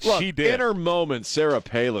debate. Look, she did. In her moment, Sarah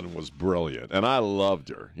Palin was brilliant, and I loved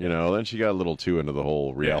her. Then she got a little too into the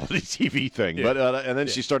whole reality TV thing, but and then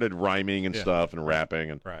she started rhyming and stuff and rapping,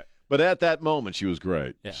 and right. But at that moment, she was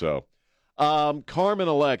great. Yeah. So, Carmen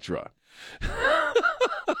Electra.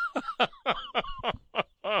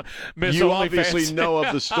 You obviously know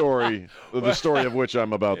of the story of which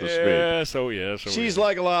I'm about to speak. Yes. She's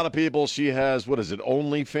like a lot of people. She has,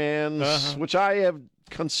 OnlyFans, which I have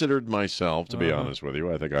considered myself, to be honest with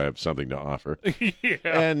you. I think I have something to offer. Yeah.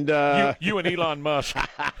 And you and Elon Musk.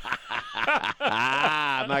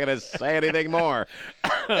 I'm not going to say anything more.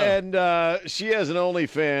 And she has an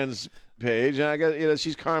OnlyFans page. And I guess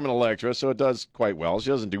she's Carmen Electra, so it does quite well. She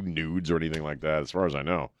doesn't do nudes or anything like that, as far as I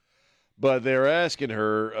know. But they're asking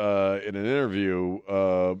her in an interview,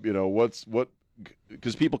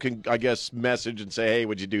 because people can, I guess, message and say, hey,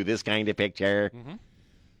 would you do this kind of picture? Mm-hmm.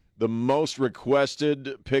 The most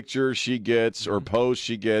requested picture she gets or post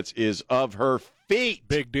she gets is of her feet.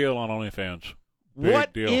 Big deal on OnlyFans.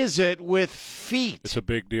 What is it with feet? It's a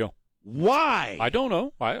big deal. Why? I don't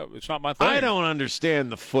know. It's not my thing. I don't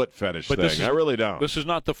understand the foot fetish thing. I really don't. This is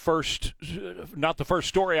not the first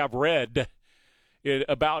story I've read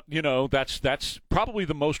about, that's probably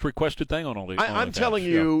the most requested thing on OnlyFans. I'm telling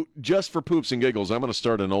you, just for poops and giggles, I'm going to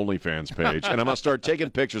start an OnlyFans page, and I'm going to start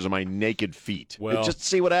taking pictures of my naked feet. Well, just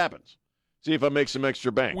see what happens. See if I make some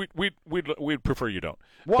extra bank. We'd prefer you don't.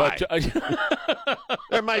 Why?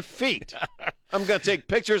 They're my feet. I'm going to take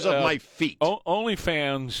pictures of my feet.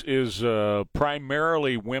 OnlyFans is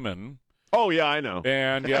primarily women. Oh, yeah, I know.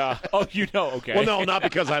 And, okay. Well, no, not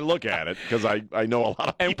because I look at it, because I know a lot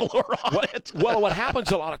of people who are on it. Well, what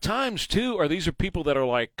happens a lot of times, too, these are people that are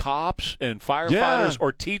like cops and firefighters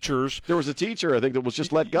or teachers. There was a teacher, I think, that was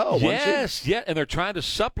just let go. Yes, and they're trying to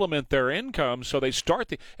supplement their income, so they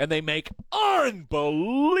start and they make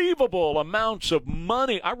unbelievable amounts of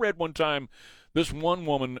money. I read one time, this one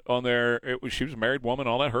woman on there, she was a married woman,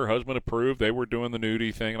 all that. Her husband approved. They were doing the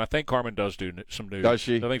nudie thing, and I think Carmen does do some nudie. Does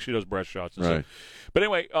she? I think she does breast shots and right. stuff. But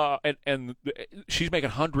anyway, and she's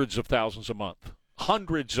making hundreds of thousands a month.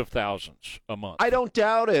 Hundreds of thousands a month. I don't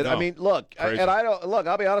doubt it. No. I mean, look,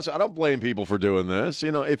 I'll be honest. I don't blame people for doing this.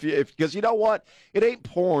 Because you know what? It ain't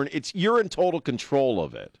porn. You're in total control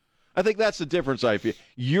of it. I think that's the difference. I feel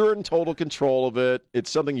you're in total control of it. It's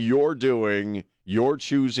something you're doing. You're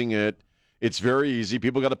choosing it. It's very easy.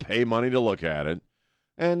 People got to pay money to look at it.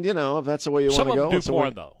 And, if that's the way you want to go. Some of them do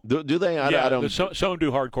porn, though. Do they? I don't. Some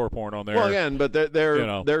do hardcore porn on there. Well, again, but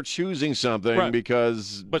they're choosing something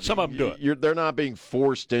because. But some of them do it. They're not being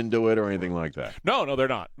forced into it or anything like that. No, they're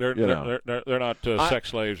not. They're not sex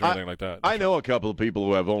slaves or anything like that. I know a couple of people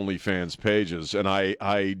who have OnlyFans pages, and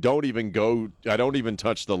I don't even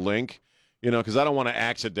touch the link, because I don't want to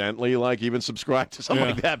accidentally even subscribe to something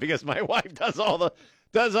like that because my wife does all the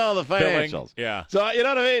financials. Yeah. So, you know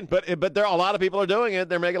what I mean? But there a lot of people are doing it.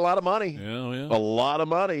 They're making a lot of money. Yeah. A lot of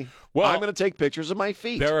money. Well, I'm going to take pictures of my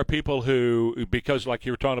feet. There are people who, because like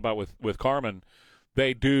you were talking about with Carmen,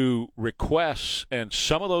 they do requests, and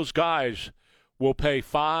some of those guys will pay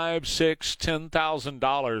 $5,000, $6,000,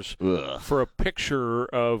 $10,000 for a picture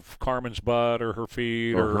of Carmen's butt or her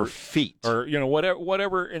feet or her feet or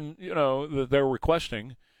whatever they're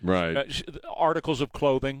requesting. Right. Articles of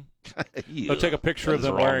clothing. They'll take a picture of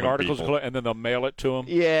them wearing articles of clothing, and then they'll mail it to them.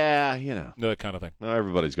 Yeah, that kind of thing.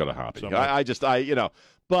 Everybody's got a hobby.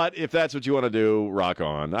 But if that's what you want to do, rock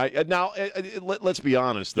on. Let's be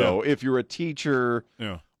honest though. If you're a teacher,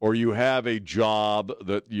 or you have a job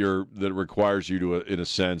that requires you to, in a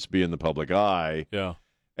sense, be in the public eye,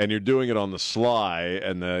 and you're doing it on the sly,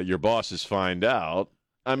 and your bosses find out.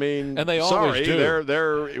 I mean, and they always do.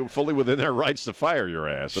 They're fully within their rights to fire your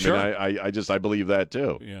ass. I mean, I believe that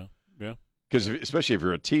too. Yeah. Because especially if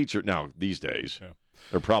you're a teacher now these days. Yeah.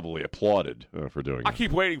 They're probably applauded for doing it. I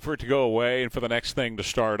keep waiting for it to go away and for the next thing to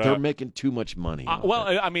start up. They're making too much money.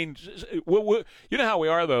 I mean, you know how we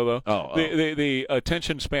are, though. The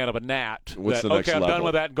attention span of a gnat. What's the next level? I'm done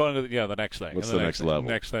with that and going to the next thing. What's the next level?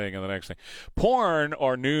 Next thing and the next thing. Porn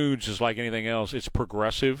or nudes is like anything else. It's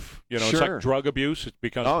progressive. It's like drug abuse. It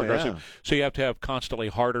becomes progressive. Yeah. So you have to have constantly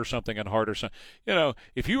harder something and harder something.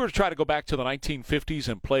 If you were to try to go back to the 1950s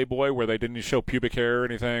and Playboy where they didn't show pubic hair or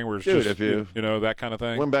anything, where it's just that kind of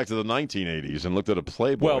thing. Went back to the 1980s and looked at a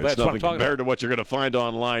Playboy. Well, that's it's nothing what I'm talking compared about. to what you're going to find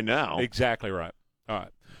online now. Exactly right. All right.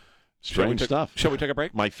 Strange stuff. Shall we take a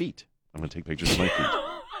break? My feet. I'm going to take pictures of my feet.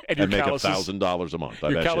 and make $1,000 a month.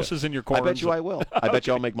 Your calluses in your corns. I bet you I will. I bet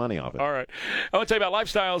you I'll make money off it. All right. I want to tell you about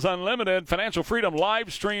Lifestyles Unlimited. Financial Freedom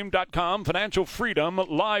Livestream.com. Financial Freedom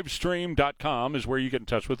Livestream.com is where you get in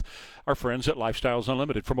touch with our friends at Lifestyles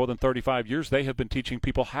Unlimited. For more than 35 years, they have been teaching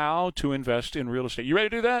people how to invest in real estate. You ready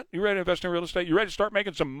to do that? You ready to invest in real estate? You ready to start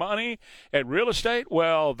making some money at real estate?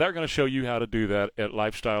 Well, they're going to show you how to do that at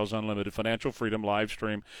Lifestyles Unlimited. Financial Freedom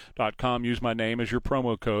Livestream.com. Use my name as your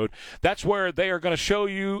promo code. That's where they are going to show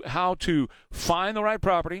you how to find the right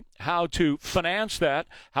property, how to finance that,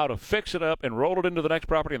 how to fix it up and roll it into the next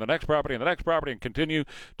property and the next property and the next property and continue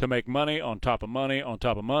to make money on top of money on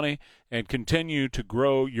top of money and continue to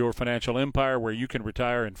grow your financial empire where you can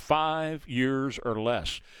retire in 5 years or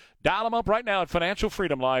less. Dial them up right now at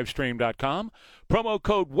financialfreedomlivestream.com. Promo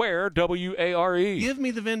code WARE, W-A-R-E.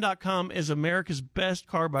 GiveMeTheVin.com is America's best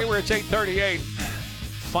car buyer. We're at 8:38.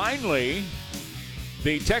 Finally,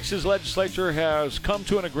 the Texas legislature has come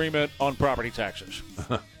to an agreement on property taxes.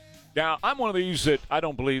 Now, I'm one of these that I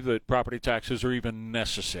don't believe that property taxes are even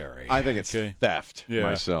necessary. I think it's theft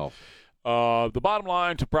myself. The bottom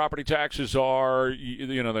line to property taxes are,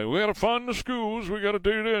 we got to fund the schools, we got to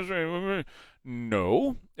do this.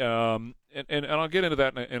 No. And I'll get into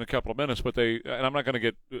that in a couple of minutes, but I'm not going to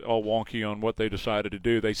get all wonky on what they decided to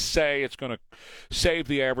do. They say it's going to save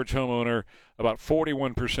the average homeowner about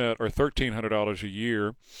 41% or $1,300 a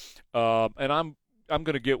year. And I'm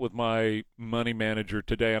going to get with my money manager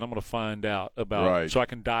today, and I'm going to find out about it so I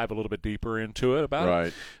can dive a little bit deeper into it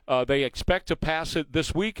about it. They expect to pass it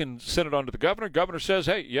this week and send it on to the governor. Governor says,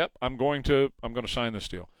 hey, yep, I'm going to sign this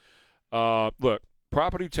deal. Look,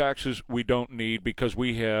 property taxes we don't need because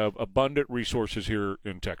we have abundant resources here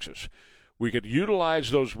in Texas. We could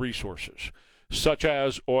utilize those resources, such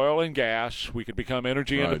as oil and gas. We could become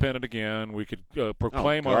energy independent again. We could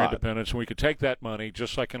proclaim our independence, and we could take that money,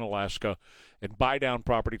 just like in Alaska, and buy down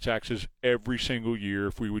property taxes every single year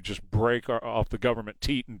if we would just break off the government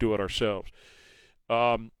teat and do it ourselves.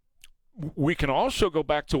 We can also go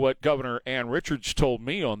back to what Governor Ann Richards told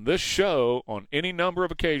me on this show on any number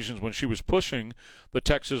of occasions when she was pushing the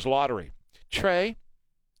Texas lottery. Trey,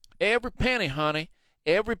 every penny, honey,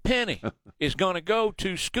 every penny is going to go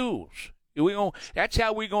to schools. That's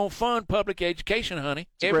how we're going to fund public education, honey.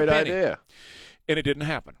 It's a great idea. And it didn't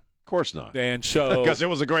happen. Of course not. And so because it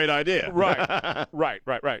was a great idea.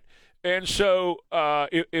 Right. And so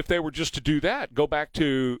if they were just to do that, go back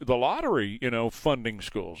to the lottery, funding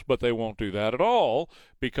schools. But they won't do that at all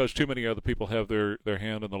because too many other people have their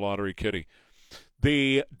hand in the lottery kitty.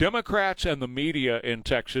 The Democrats and the media in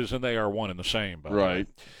Texas, and they are one and the same, by the way,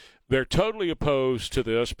 they're totally opposed to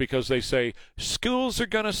this because they say schools are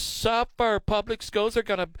going to suffer. Public schools they're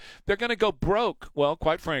going to go broke. Well,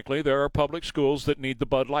 quite frankly, there are public schools that need the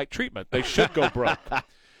Bud Light treatment. They should go broke.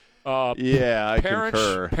 I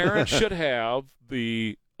concur. Parents should have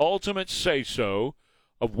the ultimate say-so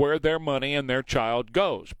of where their money and their child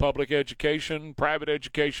goes. Public education, private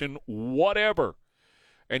education, whatever.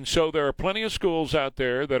 And so there are plenty of schools out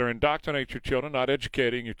there that are indoctrinating your children, not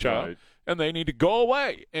educating your child, and they need to go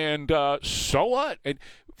away. And so what? And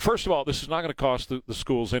first of all, this is not going to cost the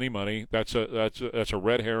schools any money. That's a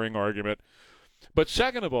red herring argument. But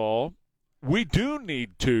second of all, we do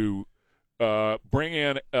need to bring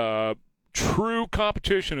in true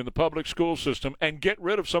competition in the public school system and get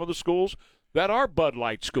rid of some of the schools that are Bud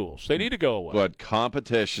Light schools. They need to go away. But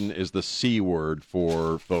competition is the C word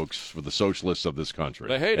for folks, for the socialists of this country.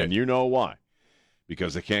 They hate it. And you know why.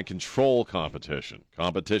 Because they can't control competition.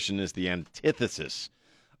 Competition is the antithesis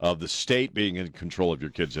of the state being in control of your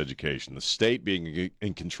kid's education, the state being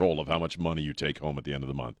in control of how much money you take home at the end of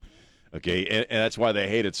the month. Okay, and that's why they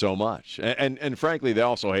hate it so much. And frankly, they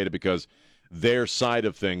also hate it because their side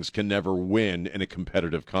of things can never win in a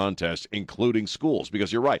competitive contest, including schools.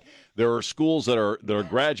 Because you're right, there are schools that are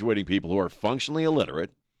graduating people who are functionally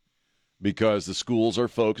illiterate because the schools are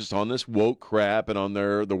focused on this woke crap and on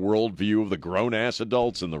the worldview of the grown-ass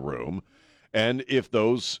adults in the room. And if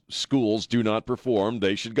those schools do not perform,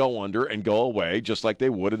 they should go under and go away, just like they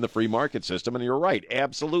would in the free market system. And you're right,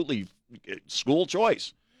 absolutely, school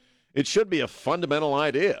choice. It should be a fundamental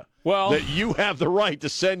idea that you have the right to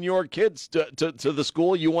send your kids to the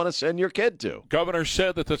school you want to send your kid to. Governor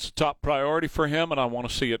said that that's a top priority for him, and I want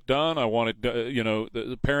to see it done. I want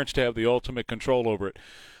the parents to have the ultimate control over it.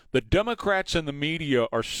 The Democrats and the media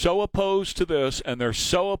are so opposed to this, and they're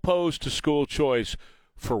so opposed to school choice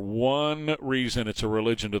for one reason. It's a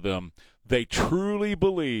religion to them. They truly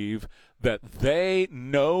believe that they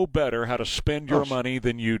know better how to spend your money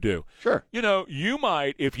than you do. Sure. You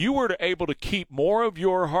might, if you were able to keep more of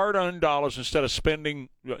your hard-earned dollars instead of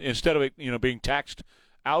being taxed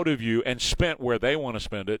out of you and spent where they want to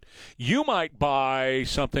spend it, you might buy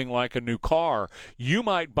something like a new car. You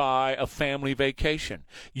might buy a family vacation.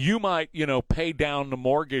 You might, pay down the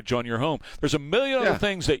mortgage on your home. There's a million other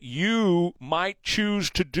things that you might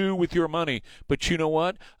choose to do with your money. But you know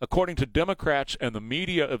what? According to Democrats and the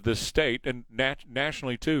media of this state, and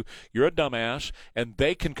nationally too, you're a dumbass, and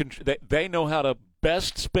they know how to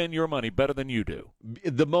best spend your money better than you do.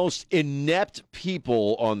 The most inept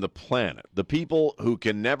people on the planet, the people who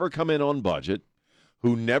can never come in on budget,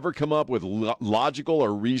 who never come up with logical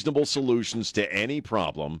or reasonable solutions to any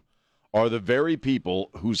problem, are the very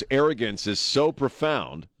people whose arrogance is so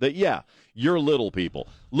profound that, you're little people.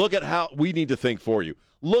 Look at how we need to think for you.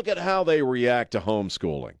 Look at how they react to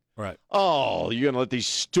homeschooling. Right. Oh, you're going to let these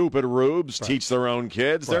stupid rubes teach their own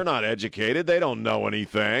kids? Right. They're not educated. They don't know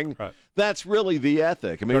anything. Right. That's really the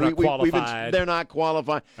ethic. I mean, they're not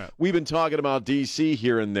qualified. Right. We've been talking about D.C.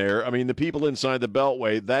 here and there. I mean, the people inside the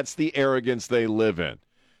Beltway, that's the arrogance they live in.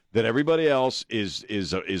 That everybody else is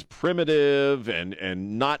primitive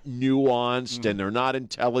and not nuanced, and they're not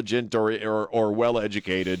intelligent or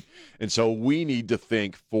well-educated. And so we need to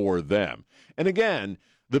think for them. And again,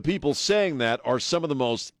 the people saying that are some of the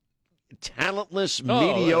most talentless,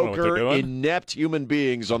 mediocre, inept human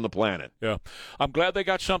beings on the planet. Yeah. I'm glad they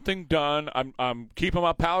got something done. I'm keeping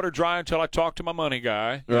my powder dry until I talk to my money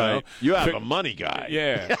guy. Right. You have a money guy.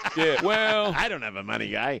 Yeah. Yeah. Well, I don't have a money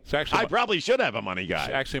guy. I probably should have a money guy.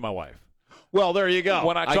 It's actually my wife. Well, there you go.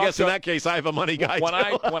 I guess in that case, I have a money guy, when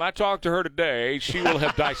I talk to her today, she will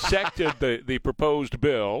have dissected the proposed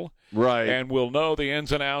bill. Right. And we'll know the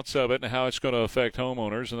ins and outs of it and how it's going to affect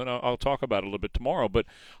homeowners, and then I'll talk about it a little bit tomorrow. But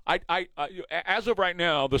I as of right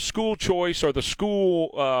now, the school choice or the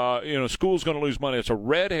school's going to lose money. It's a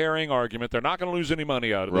red herring argument. They're not going to lose any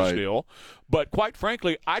money out of this deal. But quite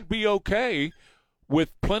frankly, I'd be okay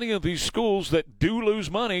with plenty of these schools that do lose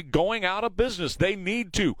money going out of business. They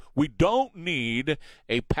need to. We don't need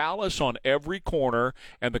a palace on every corner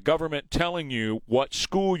and the government telling you what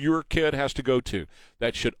school your kid has to go to.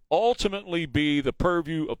 That should ultimately be the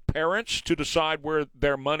purview of parents to decide where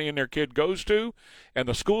their money and their kid goes to. And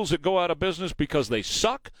the schools that go out of business because they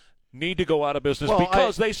suck need to go out of business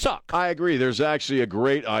because they suck. I agree. There's actually a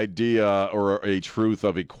great idea or a truth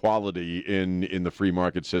of equality in the free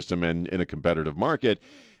market system and in a competitive market,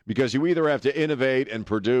 because you either have to innovate and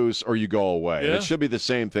produce or you go away. Yeah. It should be the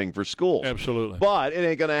same thing for schools. Absolutely. But it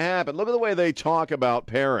ain't going to happen. Look at the way they talk about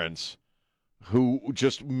parents who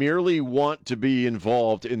just merely want to be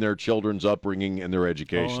involved in their children's upbringing and their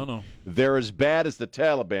education. Oh, I know. They're as bad as the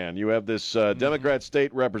Taliban. You have this Democrat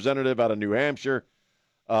state representative out of New Hampshire,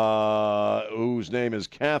 whose name is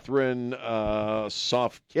Catherine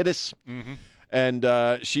Sofkidis. Mm-hmm.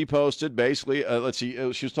 And she posted basically, she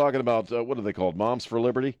was talking about, what are they called, Moms for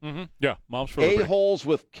Liberty? Mm-hmm. Yeah, Moms for Liberty. A-holes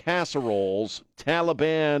with casseroles,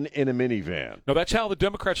 Taliban in a minivan. No, that's how the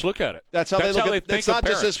Democrats look at it. That's how they look at it. It's not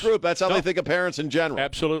just this group. That's how they think of parents in general.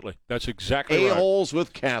 Absolutely. That's exactly right. A-holes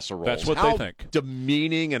with casseroles. That's what they think.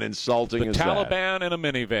 Demeaning and insulting is that? The Taliban in a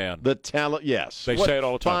minivan. Yes. They say it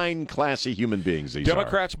all the time. Fine, classy human beings these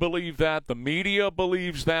Democrats believe that. The media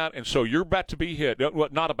believes that. And so you're about to be hit. Well,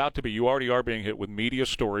 not about to be. You already are being hit with media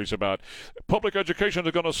stories about public education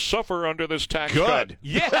is going to suffer under this tax cut. Good.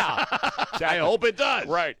 Yeah. Exactly. I hope it does.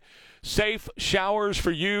 Right. Safe showers for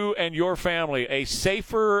you and your family. A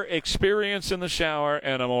safer experience in the shower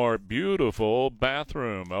and a more beautiful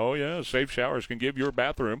bathroom. Oh, yeah. Safe showers can give your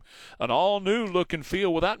bathroom an all-new look and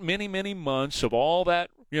feel without many, many months of all that,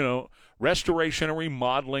 restoration and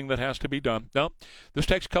remodeling that has to be done. No, this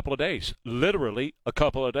takes a couple of days, literally a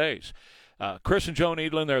couple of days. Chris and Joan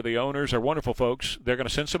Edlin, they're the owners. They're wonderful folks. They're going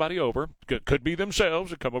to send somebody over, could be themselves,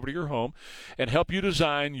 to come over to your home and help you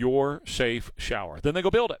design your safe shower. Then they go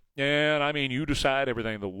build it. And, I mean, you decide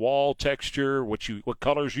everything, the wall texture, what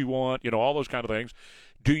colors you want, all those kind of things.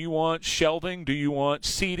 Do you want shelving? Do you want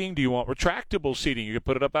seating? Do you want retractable seating? You can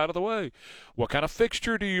put it up out of the way. What kind of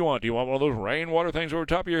fixture do you want? Do you want one of those rainwater things over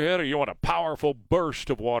the top of your head, or you want a powerful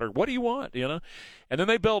burst of water? What do you want, And then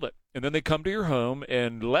they build it. And then they come to your home,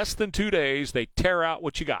 and less than 2 days, they tear out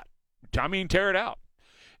what you got. I mean, tear it out.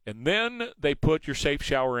 And then they put your safe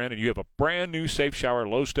shower in, and you have a brand new safe shower,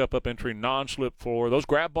 low step-up entry, non-slip floor. Those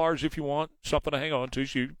grab bars if you want, something to hang on to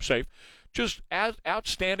so you're safe. Just as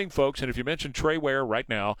outstanding folks, and if you mention Trey Ware right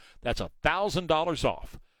now, that's $1,000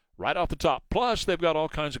 off, right off the top. Plus, they've got all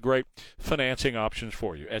kinds of great financing options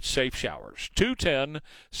for you at Safe Showers.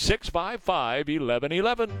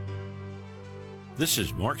 210-655-1111. This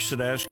is Mark Sadowski.